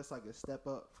really just like a step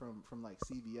up from like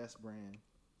CVS brand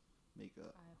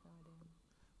makeup. I have no idea.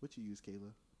 What you use,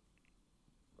 Kayla?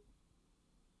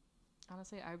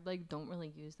 Honestly, I like don't really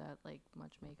use that like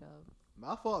much makeup.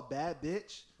 My fault, bad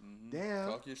bitch. Mm-hmm. Damn.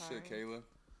 Talk your Sorry. shit, Kayla.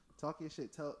 Talk your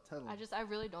shit. Tell them. I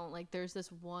really don't like. There's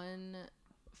this one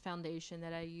foundation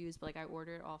that I use, but like I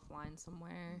ordered it offline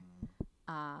somewhere.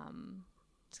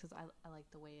 Just because I like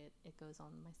the way it goes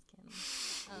on my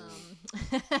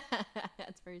skin.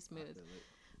 It's very smooth.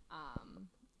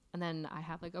 And then I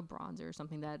have like a bronzer or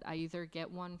something that I either get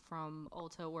one from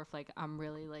Ulta, or if like I'm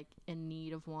really like in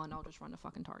need of one, I'll just run to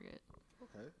fucking Target.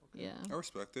 Okay. Yeah, I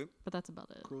respect it. but that's about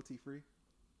it. Cruelty free.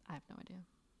 I have no idea.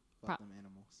 Fuck them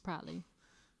animals. Probably.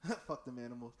 Fuck them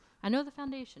animals. I know the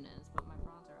foundation is, but my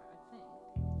bronzer, I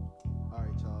think. All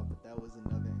right, y'all. But that was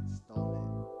another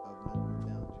installment of No More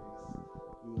Boundaries.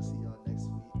 We will see y'all next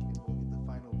week, and we'll get the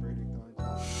final verdict on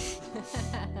Josh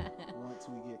once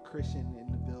we get Christian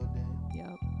in the building.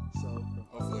 Yep. So, from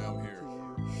Hopefully I'm us here. to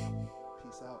you.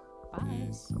 Peace out. Bye.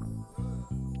 Peace.